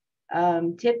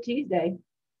 Tip Tuesday.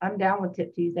 I'm down with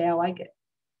Tip Tuesday. I like it.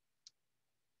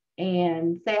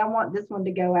 And say I want this one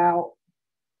to go out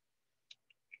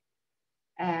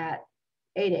at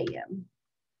 8 a.m.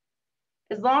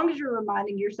 As long as you're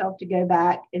reminding yourself to go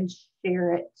back and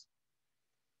share it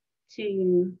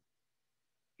to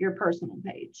your personal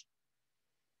page,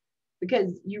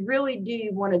 because you really do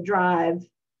want to drive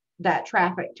that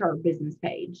traffic to our business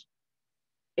page.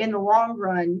 In the long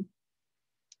run,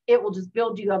 it will just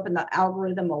build you up in the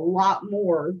algorithm a lot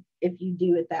more if you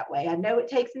do it that way. I know it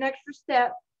takes an extra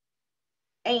step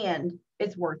and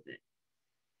it's worth it.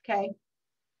 Okay,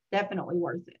 definitely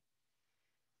worth it.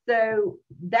 So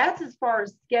that's as far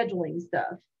as scheduling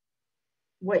stuff,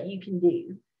 what you can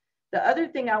do. The other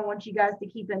thing I want you guys to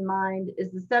keep in mind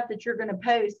is the stuff that you're going to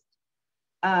post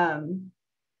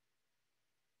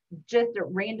just at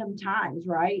random times,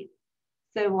 right?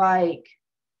 So like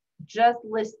just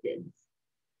listed.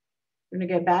 We're going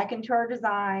to go back into our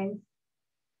designs.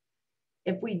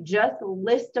 If we just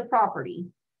list a property,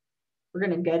 we're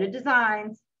going to go to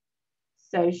designs,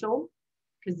 social,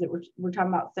 because we're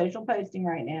talking about social posting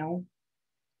right now.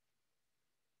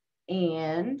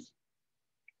 And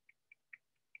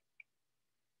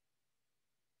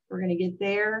we're going to get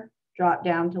there, drop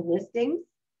down to listings.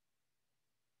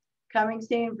 Coming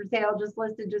soon, for sale, just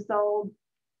listed, just sold,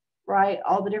 right?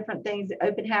 All the different things,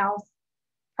 open house,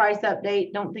 price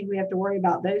update. Don't think we have to worry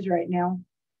about those right now.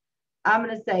 I'm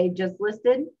going to say just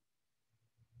listed.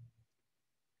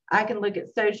 I can look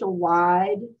at social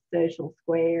wide, social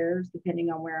squares,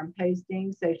 depending on where I'm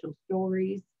posting, social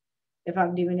stories. If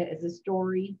I'm doing it as a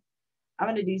story, I'm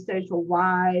going to do social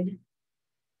wide.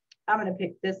 I'm going to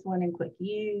pick this one and click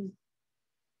use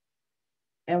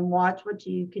and watch what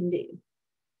you can do.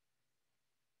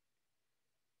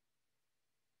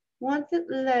 Once it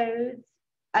loads,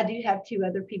 I do have 2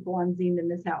 other people on Zoom in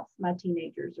this house. My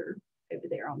teenagers are over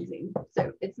there on Zoom.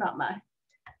 So it's not my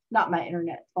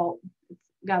internet's fault. It's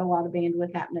got a lot of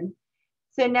bandwidth happening.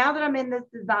 So now that I'm in this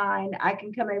design, I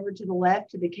can come over to the left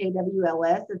to the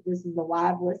KWLS if this is a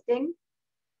live listing.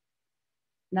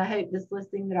 And I hope this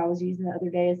listing that I was using the other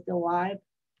day is still live,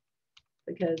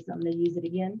 because I'm going to use it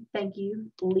again. Thank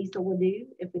you, Lisa Ledoux,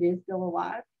 if it is still a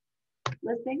live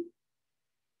listing.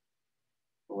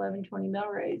 1120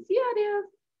 Melrose. Yeah, it is.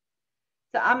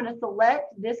 So I'm going to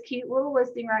select this cute little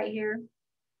listing right here.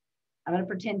 I'm going to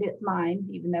pretend it's mine,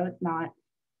 even though it's not.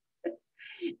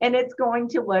 And it's going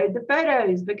to load the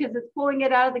photos because it's pulling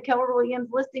it out of the Keller Williams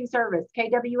listing service,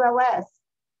 KWLS.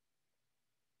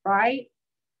 Right?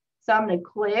 So I'm going to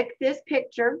click this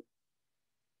picture.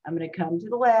 I'm going to come to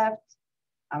the left.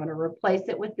 I'm going to replace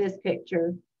it with this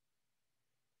picture.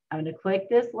 I'm going to click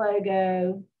this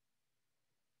logo.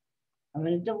 I'm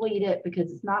going to delete it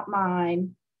because it's not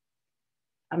mine.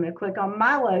 I'm going to click on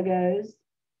my logos.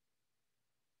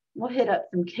 We'll hit up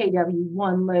some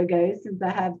KW1 logos since I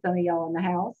have some of y'all in the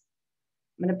house.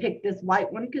 I'm going to pick this white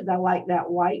one because I like that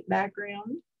white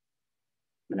background.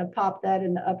 I'm going to pop that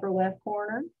in the upper left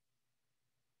corner.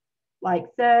 Like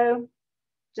so.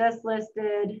 Just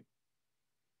listed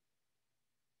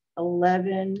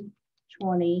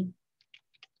 1120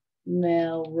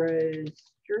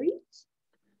 Melrose Street.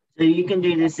 So you can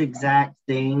do this exact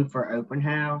thing for open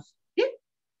house?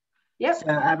 Yep. So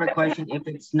I have a question. If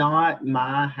it's not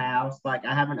my house, like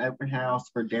I have an open house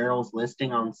for Daryl's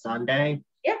listing on Sunday.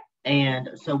 Yeah. And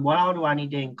so what all do I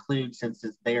need to include since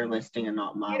it's their listing and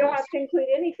not mine? You don't have to include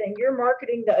anything. You're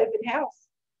marketing the open house.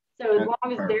 So as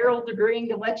long as Daryl's agreeing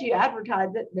to let you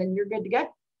advertise it, then you're good to go.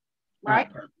 Right?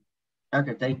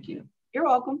 Okay, thank you. You're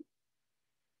welcome.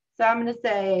 So I'm going to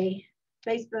say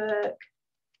Facebook.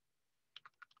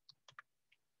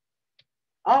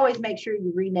 Always make sure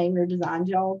you rename your designs,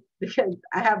 y'all, because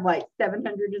I have like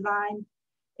 700 designs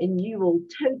and you will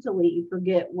totally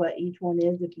forget what each one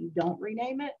is if you don't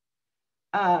rename it.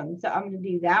 So I'm going to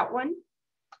do that one.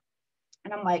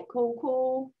 And I'm like,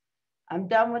 cool. I'm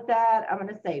done with that. I'm going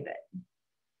to save it.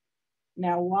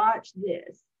 Now watch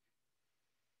this.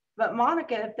 But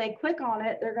Monica, if they click on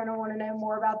it, they're going to want to know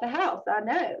more about the house. I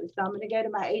know. So I'm going to go to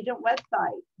my agent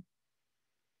website.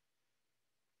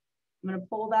 I'm going to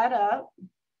pull that up.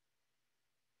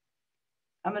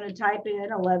 I'm going to type in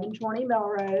 1120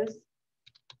 Melrose.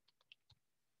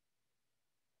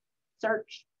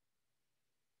 Search.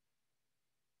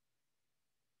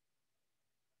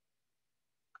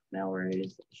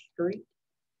 Melrose Street.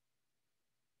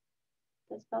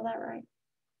 Did I spell that right?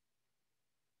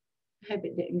 I hope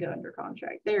it didn't go under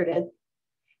contract. There it is.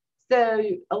 So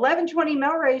 1120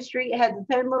 Melrose Street has its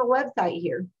own little website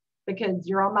here because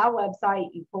you're on my website.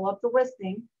 You pull up the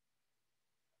listing.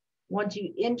 Once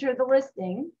you enter the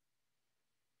listing,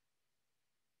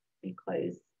 let me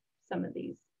close some of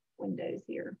these windows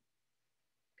here.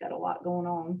 Got a lot going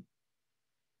on.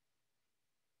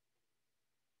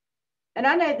 And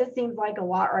I know this seems like a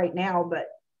lot right now, but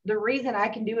the reason I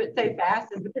can do it so fast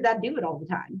is because I do it all the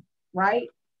time, right?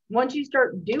 Once you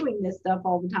start doing this stuff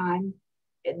all the time,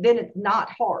 then it's not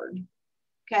hard.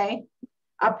 Okay.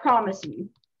 I promise you.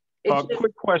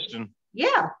 Quick question.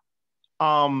 Yeah.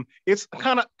 It's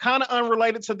kind of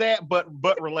unrelated to that,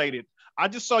 but related. I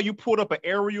just saw you put up an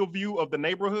aerial view of the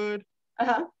neighborhood.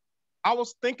 Uh-huh. I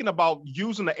was thinking about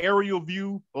using the aerial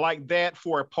view like that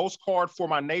for a postcard for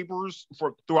my neighbors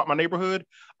throughout my neighborhood.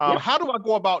 Yep. How do I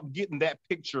go about getting that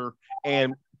picture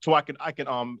and so I can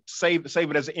save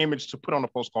it as an image to put on a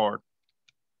postcard?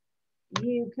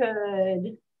 You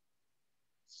could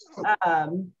let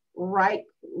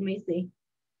me see,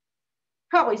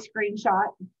 probably screenshot.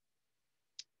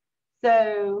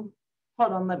 So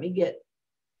hold on, let me get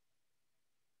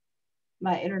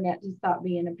my internet to stop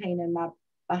being a pain in my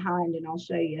behind and I'll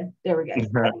show you. There we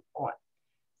go.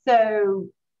 So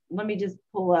let me just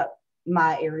pull up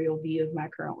my aerial view of my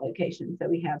current location so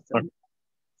we have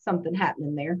something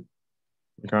happening there.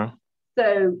 Okay.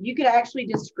 So you could actually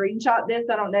just screenshot this.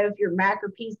 I don't know if you're Mac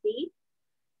or PC.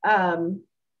 I'm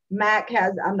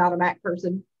not a Mac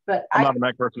person, but I'm not a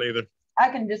Mac person either. I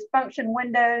can just function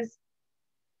Windows,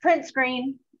 print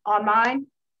screen on mine.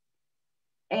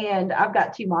 And I've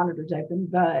got two monitors open,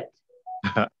 but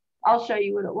I'll show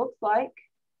you what it looks like.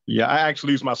 Yeah, I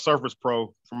actually use my Surface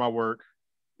Pro for my work.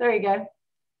 There you go.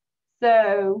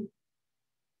 So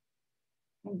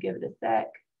I'll give it a sec.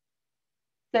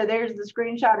 So there's the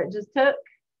screenshot it just took.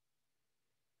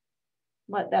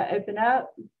 Let that open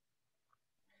up.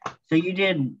 So you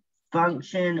did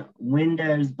function,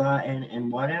 Windows button,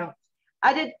 and what else?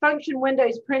 I did function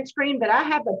Windows print screen, but I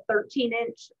have a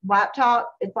 13-inch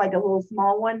laptop. It's like a little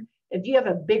small one. If you have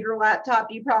a bigger laptop,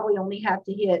 you probably only have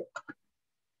to hit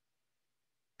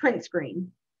print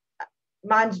screen.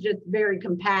 Mine's just very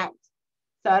compact,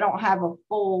 so I don't have a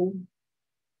full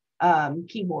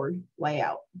keyboard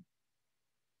layout.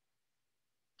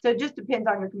 So it just depends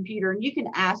on your computer, and you can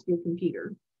ask your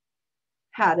computer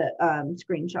how to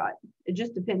screenshot. It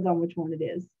just depends on which one it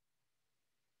is.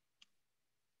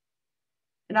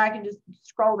 And I can just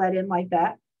scroll that in like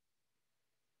that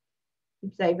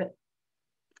and save it.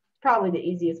 Probably the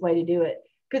easiest way to do it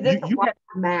because it's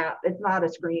a map. It's not a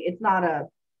screen. It's not a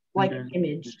an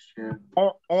image.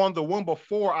 On the one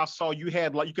before, I saw you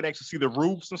had you could actually see the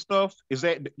roofs and stuff. Is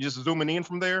that just zooming in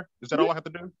from there? Is that all I have to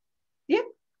do? Yeah.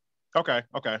 Okay.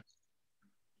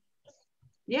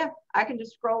 Yeah, I can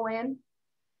just scroll in.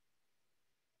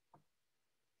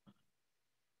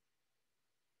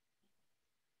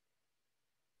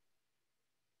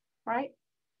 Right.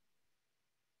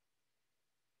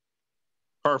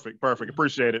 Perfect.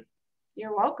 Appreciate it.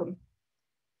 You're welcome.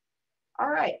 All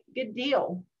right, good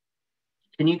deal.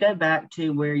 Can you go back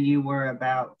to where you were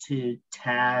about to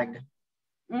tag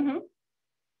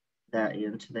that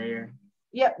into there?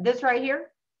 Yep, this right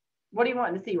here. What do you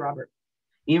want to see, Robert?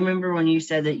 You remember when you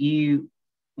said that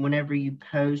whenever you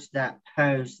post that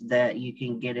post, that you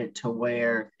can get it to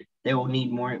where they will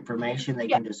need more information, they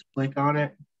can just click on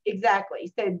it?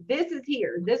 Exactly. So this is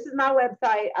here. This is my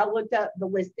website. I looked up the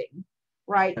listing,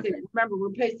 right? Okay. So remember, we're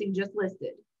posting just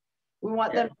listed. We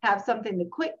want them to have something to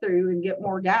click through and get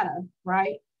more data,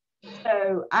 right?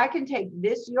 So I can take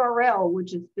this URL,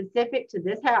 which is specific to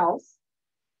this house,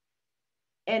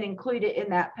 and include it in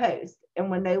that post.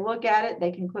 And when they look at it,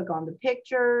 they can click on the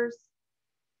pictures.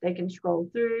 They can scroll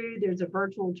through. There's a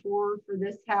virtual tour for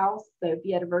this house. So if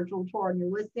you had a virtual tour on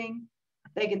your listing,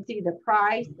 They can see the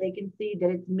price. They can see that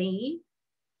it's me,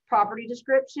 property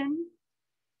description.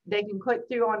 They can click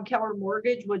through on Keller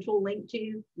Mortgage, which will link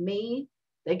to me.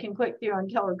 They can click through on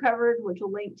Keller Coverage, which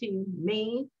will link to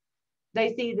me.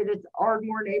 They see that it's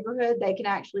Ardmore neighborhood. They can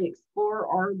actually explore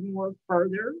Ardmore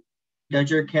further.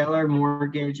 Does your Keller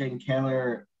Mortgage and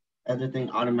Keller other thing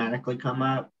automatically come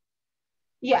up?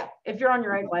 Yeah, if you're on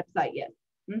your own website, yes.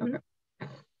 Mm-hmm.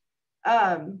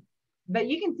 Okay. But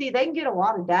you can see they can get a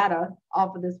lot of data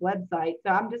off of this website.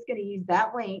 So I'm just going to use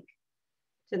that link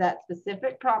to that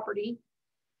specific property.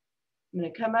 I'm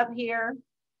going to come up here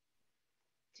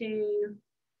to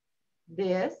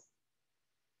this.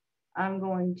 I'm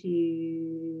going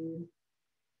to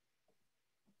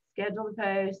schedule the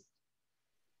post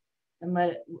and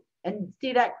let it, and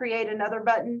see that create another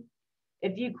button.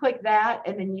 If you click that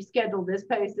and then you schedule this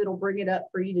post, it'll bring it up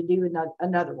for you to do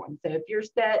another one. So if you're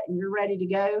set and you're ready to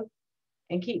go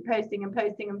and keep posting and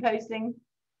posting and posting,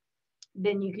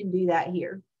 then you can do that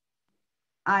here.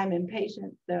 I'm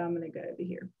impatient, so I'm going to go over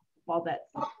here while that's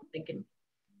thinking.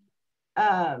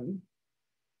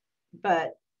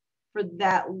 But for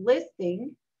that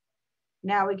listing,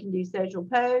 now we can do social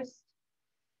post.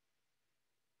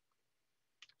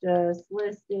 Just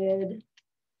listed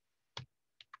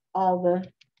all the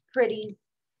pretties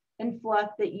and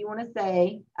fluff that you want to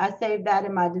say. I saved that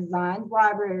in my designs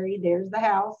library. There's the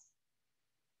house.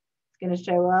 It's going to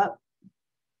show up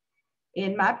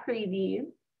in my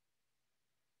preview.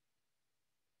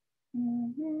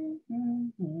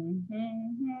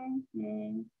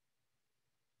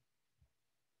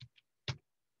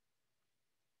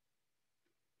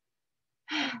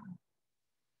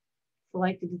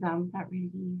 Select the design without ready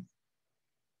to use.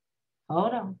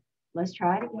 Hold on. Let's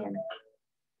try it again.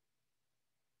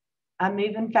 I'm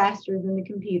moving faster than the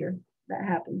computer. That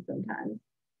happens sometimes.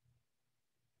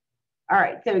 All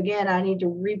right. So again, I need to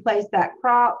replace that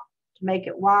crop to make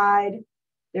it wide.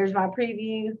 There's my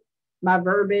preview, my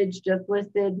verbiage just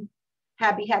listed.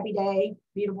 Happy, happy day.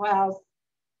 Beautiful house.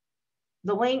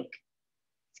 The link,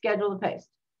 schedule the post.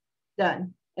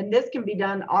 Done. And this can be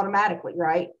done automatically,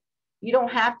 right? You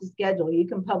don't have to schedule. You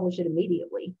can publish it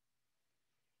immediately.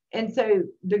 And so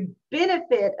the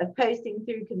benefit of posting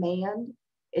through Command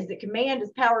is that Command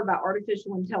is powered by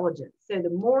artificial intelligence. So the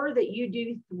more that you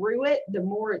do through it, the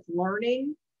more it's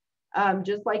learning.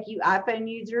 Just like you iPhone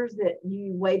users that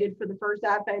you waited for the first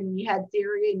iPhone and you had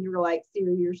Siri and you were like,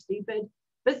 Siri, you're stupid.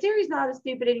 But Siri's not as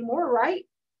stupid anymore, right?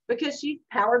 Because she's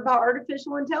powered by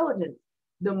artificial intelligence.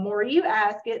 The more you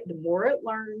ask it, the more it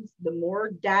learns, the more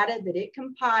data that it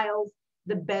compiles,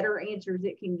 the better answers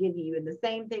it can give you. And the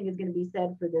same thing is going to be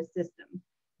said for this system.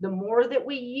 The more that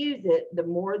we use it, the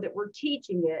more that we're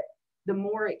teaching it, the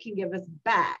more it can give us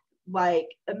back. Like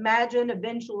imagine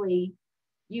eventually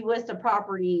you list a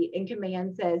property and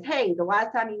Command says, hey, the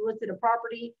last time you listed a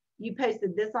property, you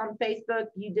posted this on Facebook,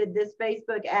 you did this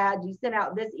Facebook ad, you sent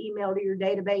out this email to your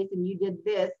database and you did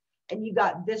this and you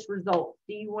got this result.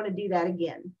 Do you want to do that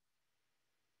again?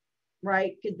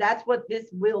 Right? Because that's what this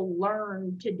will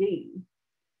learn to do.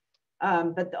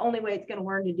 But the only way it's going to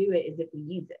learn to do it is if we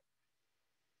use it.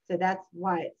 So that's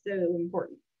why it's so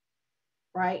important,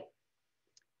 right?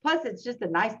 Plus, it's just a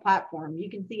nice platform. You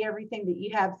can see everything that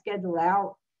you have scheduled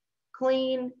out.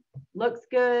 Clean, looks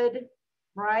good,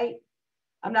 right?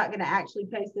 I'm not going to actually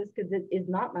post this because it is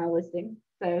not my listing.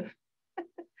 So,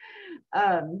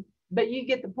 but you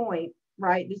get the point,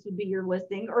 right? This would be your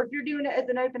listing. Or if you're doing it as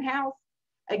an open house,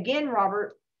 again,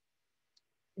 Robert,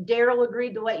 Daryl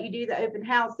agreed to let you do the open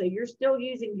house. So you're still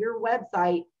using your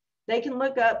website. They can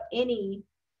look up any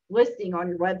listing on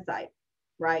your website,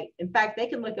 right? In fact, they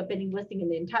can look up any listing in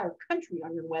the entire country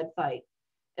on your website,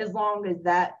 as long as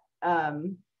that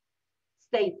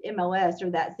state's MLS or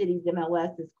that city's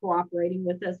MLS is cooperating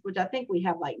with us, which I think we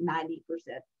have like 90%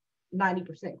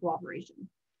 cooperation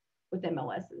with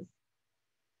MLSs.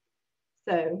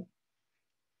 So,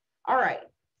 all right.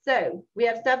 So we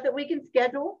have stuff that we can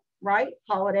schedule, right?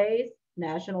 Holidays,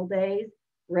 national days,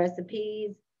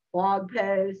 recipes, blog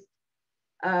posts,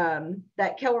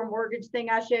 that Keller Mortgage thing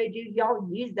I showed you, y'all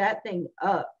use that thing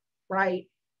up, right?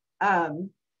 I'll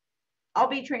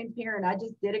be transparent. I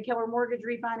just did a Keller Mortgage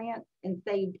refinance and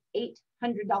saved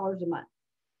 $800 a month,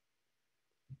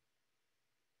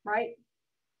 right?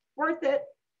 Worth it.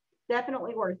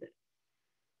 Definitely worth it.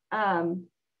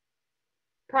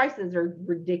 Prices are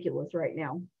ridiculous right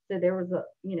now. So there was a,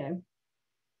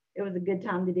 it was a good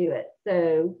time to do it.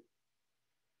 So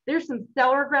there's some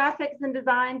seller graphics and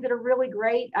designs that are really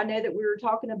great. I know that we were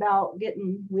talking about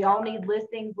we all need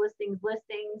listings. So in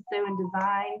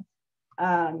designs,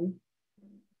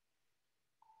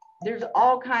 there's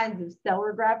all kinds of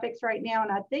seller graphics right now.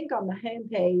 And I think on the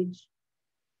homepage,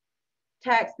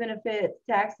 tax benefits,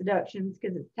 tax deductions,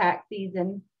 because it's tax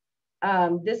season.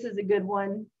 This is a good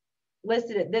one.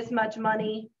 Listed at this much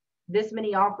money, this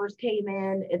many offers came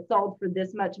in, it sold for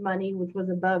this much money, which was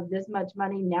above this much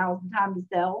money. Now is the time to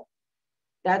sell.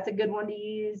 That's a good one to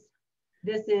use.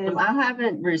 This is. I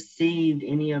haven't received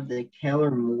any of the Keller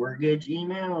Mortgage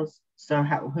emails. So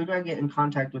who do I get in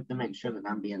contact with to make sure that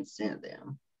I'm being sent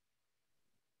them?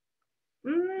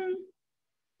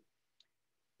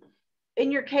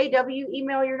 In your KW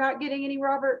email, you're not getting any,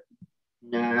 Robert?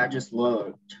 No, I just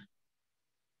looked.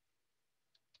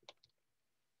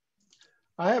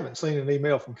 I haven't seen an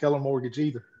email from Keller Mortgage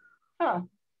either. Huh.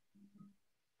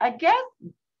 I guess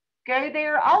go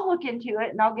there. I'll look into it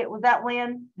and I'll get, was that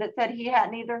Lynn that said he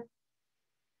hadn't either?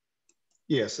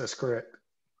 Yes, that's correct.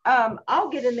 I'll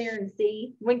get in there and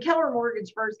see. When Keller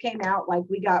Mortgage first came out, like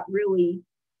we got really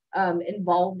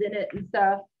involved in it and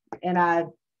stuff. And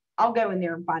I'll go in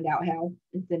there and find out how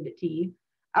and send it to you.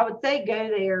 I would say go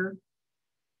there.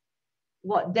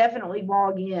 Definitely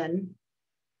log in.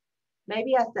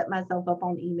 Maybe I set myself up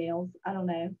on emails. I don't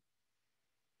know.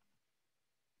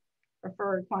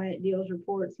 Refer client deals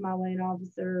reports, my lane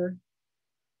officer,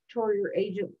 tour your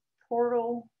agent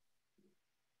portal.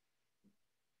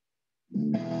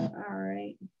 All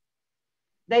right.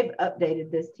 They've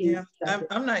updated this too. Yeah,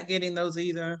 I'm not getting those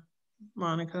either,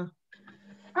 Monica.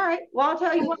 All right. Well, I'll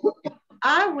tell you what.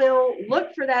 I will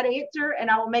look for that answer and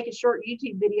I will make a short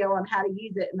YouTube video on how to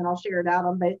use it, and then I'll share it out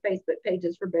on both Facebook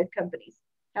pages for both companies.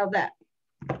 How's that?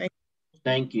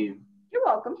 Thank you. You're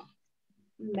welcome.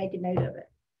 Make a note of it.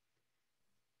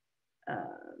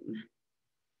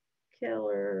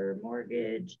 Keller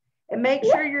Mortgage. And make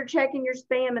sure you're checking your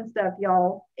spam and stuff,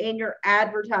 y'all, and your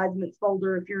advertisements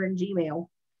folder if you're in Gmail.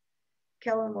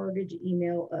 Keller Mortgage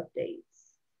email updates.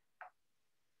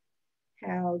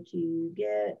 How to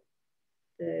get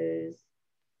those.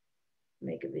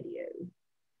 Make a video.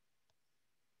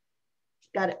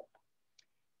 Got it.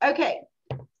 Okay,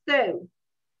 so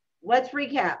let's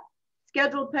recap.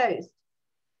 Scheduled post.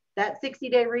 That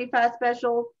 60-day refi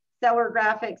special. Seller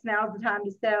graphics. Now's the time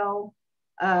to sell.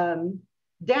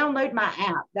 Download my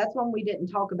app. That's one we didn't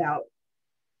talk about.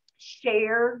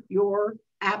 Share your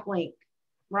app link,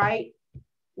 right?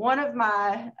 One of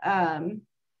my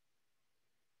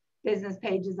business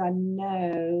pages I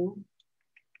know.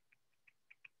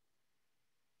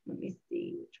 Let me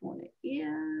see which one it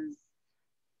is.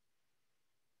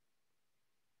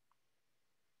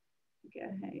 Go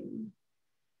home.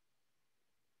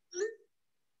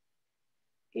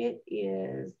 It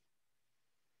is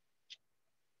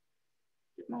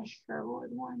my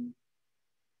Sherwood one.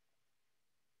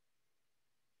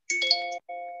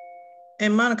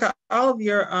 And Monica, all of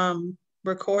your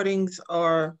recordings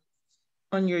are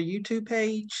on your YouTube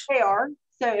page? They are.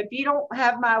 So if you don't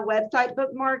have my website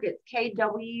bookmark, it's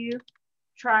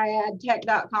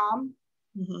kwtriadtech.com.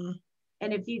 Mm-hmm.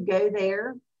 And if you go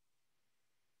there,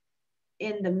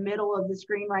 in the middle of the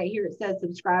screen right here, it says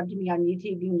subscribe to me on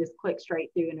YouTube. You can just click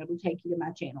straight through and it'll take you to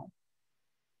my channel.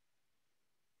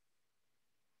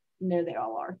 No, they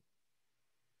all are.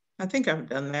 I think I've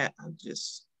done that.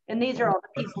 And these are all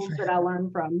the people that I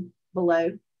learned from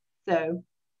below. So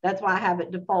that's why I have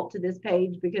it default to this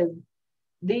page, because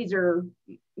these are,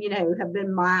 you know, have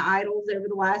been my idols over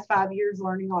the last 5 years,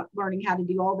 learning how to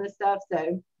do all this stuff.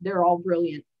 So they're all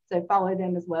brilliant. So follow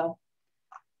them as well,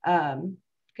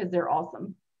 because they're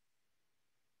awesome.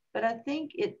 But I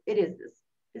think it is this.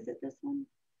 Is it this one?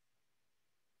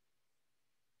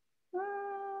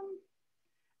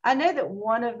 I know that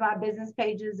one of my business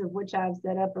pages, of which I've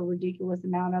set up a ridiculous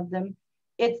amount of them,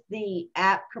 it's the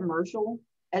app commercial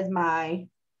as my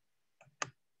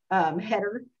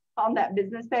header on that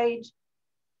business page.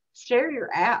 Share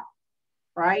your app,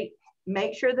 right?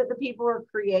 Make sure that the people are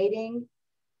creating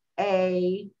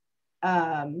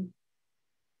an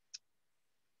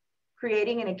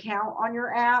account on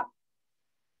your app,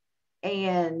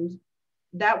 and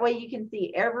that way you can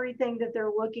see everything that they're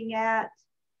looking at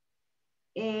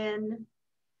in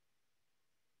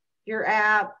your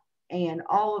app and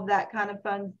all of that kind of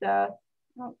fun stuff.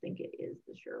 I don't think it is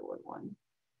the Sherwood one.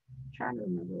 I'm trying to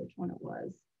remember which one it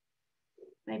was.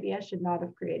 Maybe I should not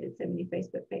have created so many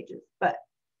Facebook pages, but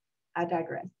I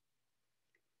digress.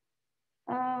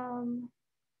 Let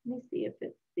me see if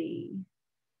it's the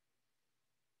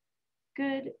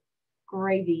Good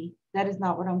Gravy. That is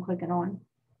not what I'm clicking on.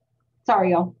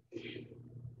 Sorry, y'all.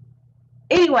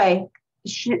 Anyway,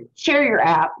 share your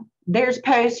app. There's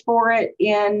posts for it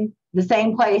in the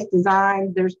same place,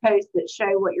 designs. There's posts that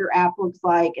show what your app looks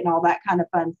like and all that kind of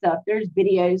fun stuff. There's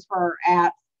videos for our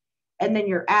apps. and then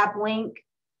your app link.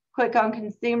 Click on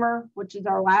consumer, which is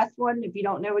our last one. If you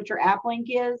don't know what your app link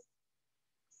is,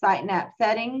 site and app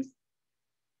settings,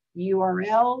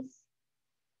 URLs,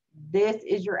 this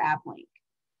is your app link.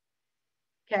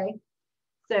 Okay.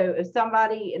 So if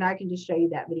somebody, and I can just show you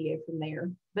that video from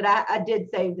there, but I did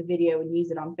save the video and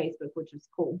use it on Facebook, which is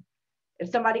cool. If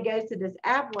somebody goes to this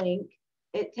app link,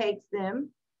 it takes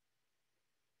them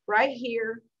right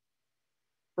here,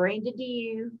 branded to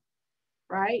you,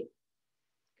 right?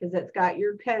 Because it's got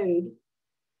your code,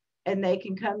 and they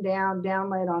can come down,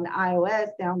 download on iOS,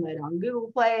 download on Google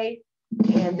Play,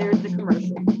 and there's the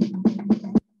commercial.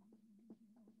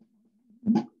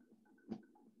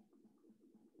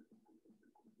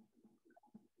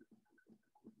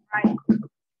 Right.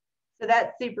 So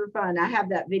that's super fun. I have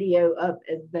that video up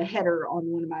as the header on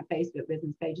one of my Facebook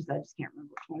business pages. I just can't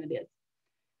remember which one it is.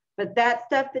 But that's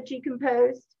stuff that you can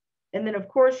post. And then, of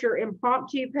course, your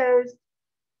impromptu post.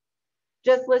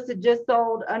 Just listed, just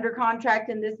sold, under contract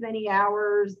in this many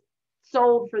hours,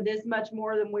 sold for this much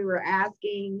more than we were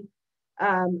asking,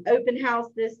 open house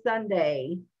this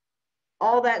Sunday.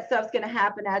 All that stuff's going to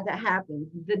happen as it happens.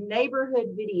 The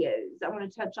neighborhood videos, I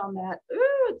want to touch on that.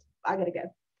 Ooh, I got to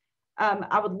go.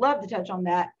 I would love to touch on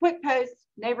that. Quick post,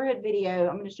 neighborhood video.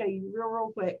 I'm going to show you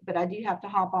real quick, but I do have to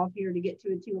hop off here to get to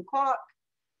a 2 o'clock.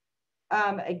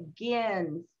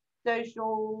 Again,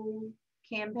 social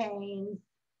campaigns.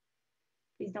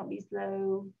 Please don't be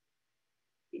slow.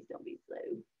 Please don't be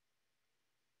slow.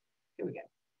 Here we go.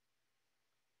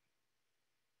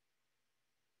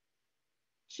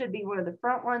 Should be one of the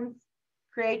front ones.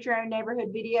 Create your own neighborhood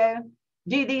video.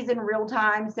 Do these in real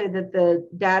time so that the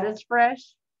data is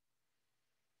fresh.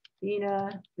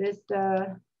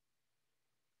 Vista,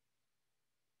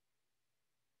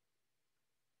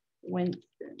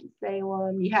 Winston,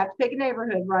 Salem. You have to pick a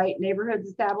neighborhood, right? Neighborhoods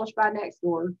established by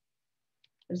Nextdoor.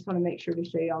 I just want to make sure to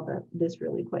show you all this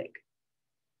really quick.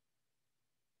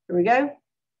 Here we go.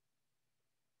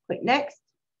 Click next.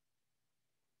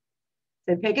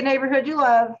 So pick a neighborhood you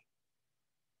love.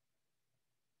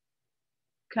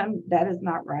 That is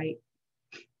not right.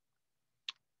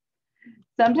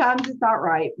 Sometimes it's not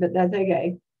right, but that's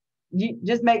okay. You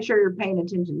just make sure you're paying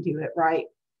attention to it, right?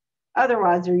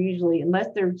 Otherwise, they're usually, unless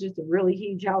there's just a really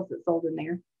huge house that's sold in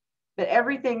there, but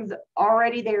everything's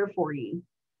already there for you,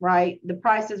 right? The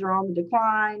prices are on the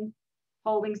decline,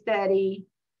 holding steady,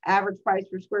 average price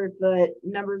per square foot,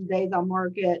 number of days on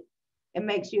market. It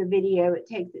makes you a video. It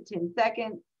takes it 10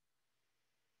 seconds.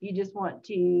 You just want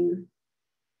to,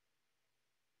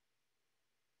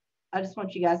 I just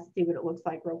want you guys to see what it looks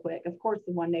like real quick. Of course,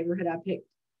 the one neighborhood I picked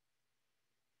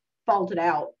faulted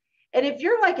out. And if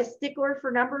you're like a stickler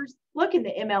for numbers, look in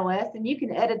the MLS and you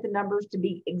can edit the numbers to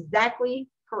be exactly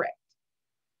correct.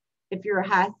 If you're a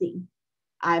high C,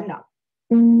 I'm not.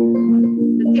 So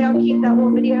see how cute that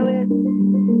little video is?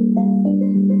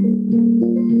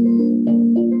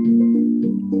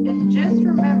 And just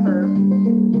remember,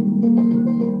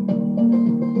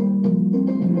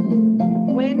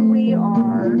 when we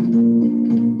are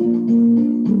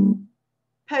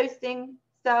posting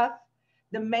stuff,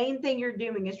 the main thing you're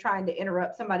doing is trying to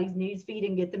interrupt somebody's news feed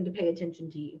and get them to pay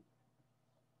attention to you.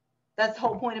 That's the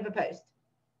whole point of a post.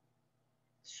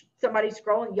 Somebody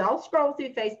scrolling, y'all scroll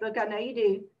through Facebook, I know you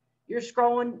do. You're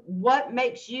scrolling, what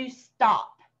makes you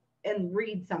stop and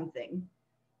read something?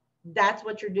 That's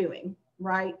what you're doing,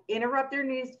 right? Interrupt their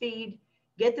news feed,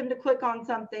 get them to click on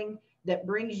something that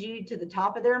brings you to the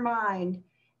top of their mind,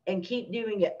 and keep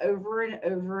doing it over and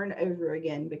over and over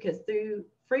again, because through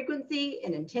frequency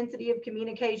and intensity of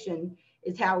communication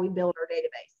is how we build our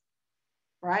database,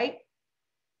 right?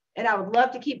 And I would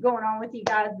love to keep going on with you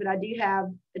guys, but I do have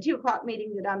a 2 o'clock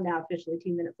meeting that I'm now officially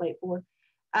 2 minutes late for.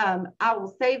 I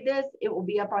will save this. It will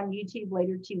be up on YouTube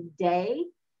later today.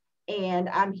 And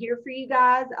I'm here for you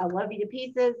guys. I love you to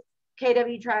pieces.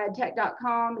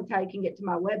 kwtriadtech.com is how you can get to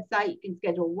my website. You can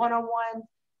schedule one-on-ones,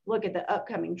 look at the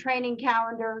upcoming training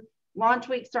calendar. Launch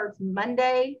week starts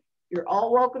Monday. You're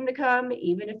all welcome to come,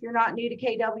 even if you're not new to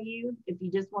KW. If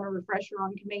you just want a refresher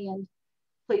on command,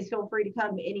 please feel free to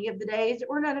come any of the days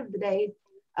or none of the days.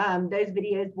 Those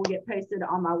videos will get posted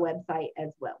on my website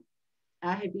as well.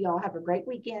 I hope you all have a great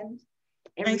weekend.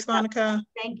 And Thanks, Monica.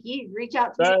 Thank you. Reach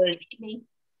out to me.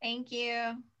 Thank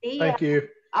you. Thank you.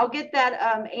 I'll get that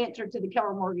answer to the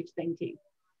Keller Mortgage thing too.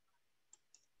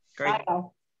 Great. Bye,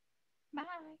 y'all. Bye.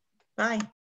 Bye.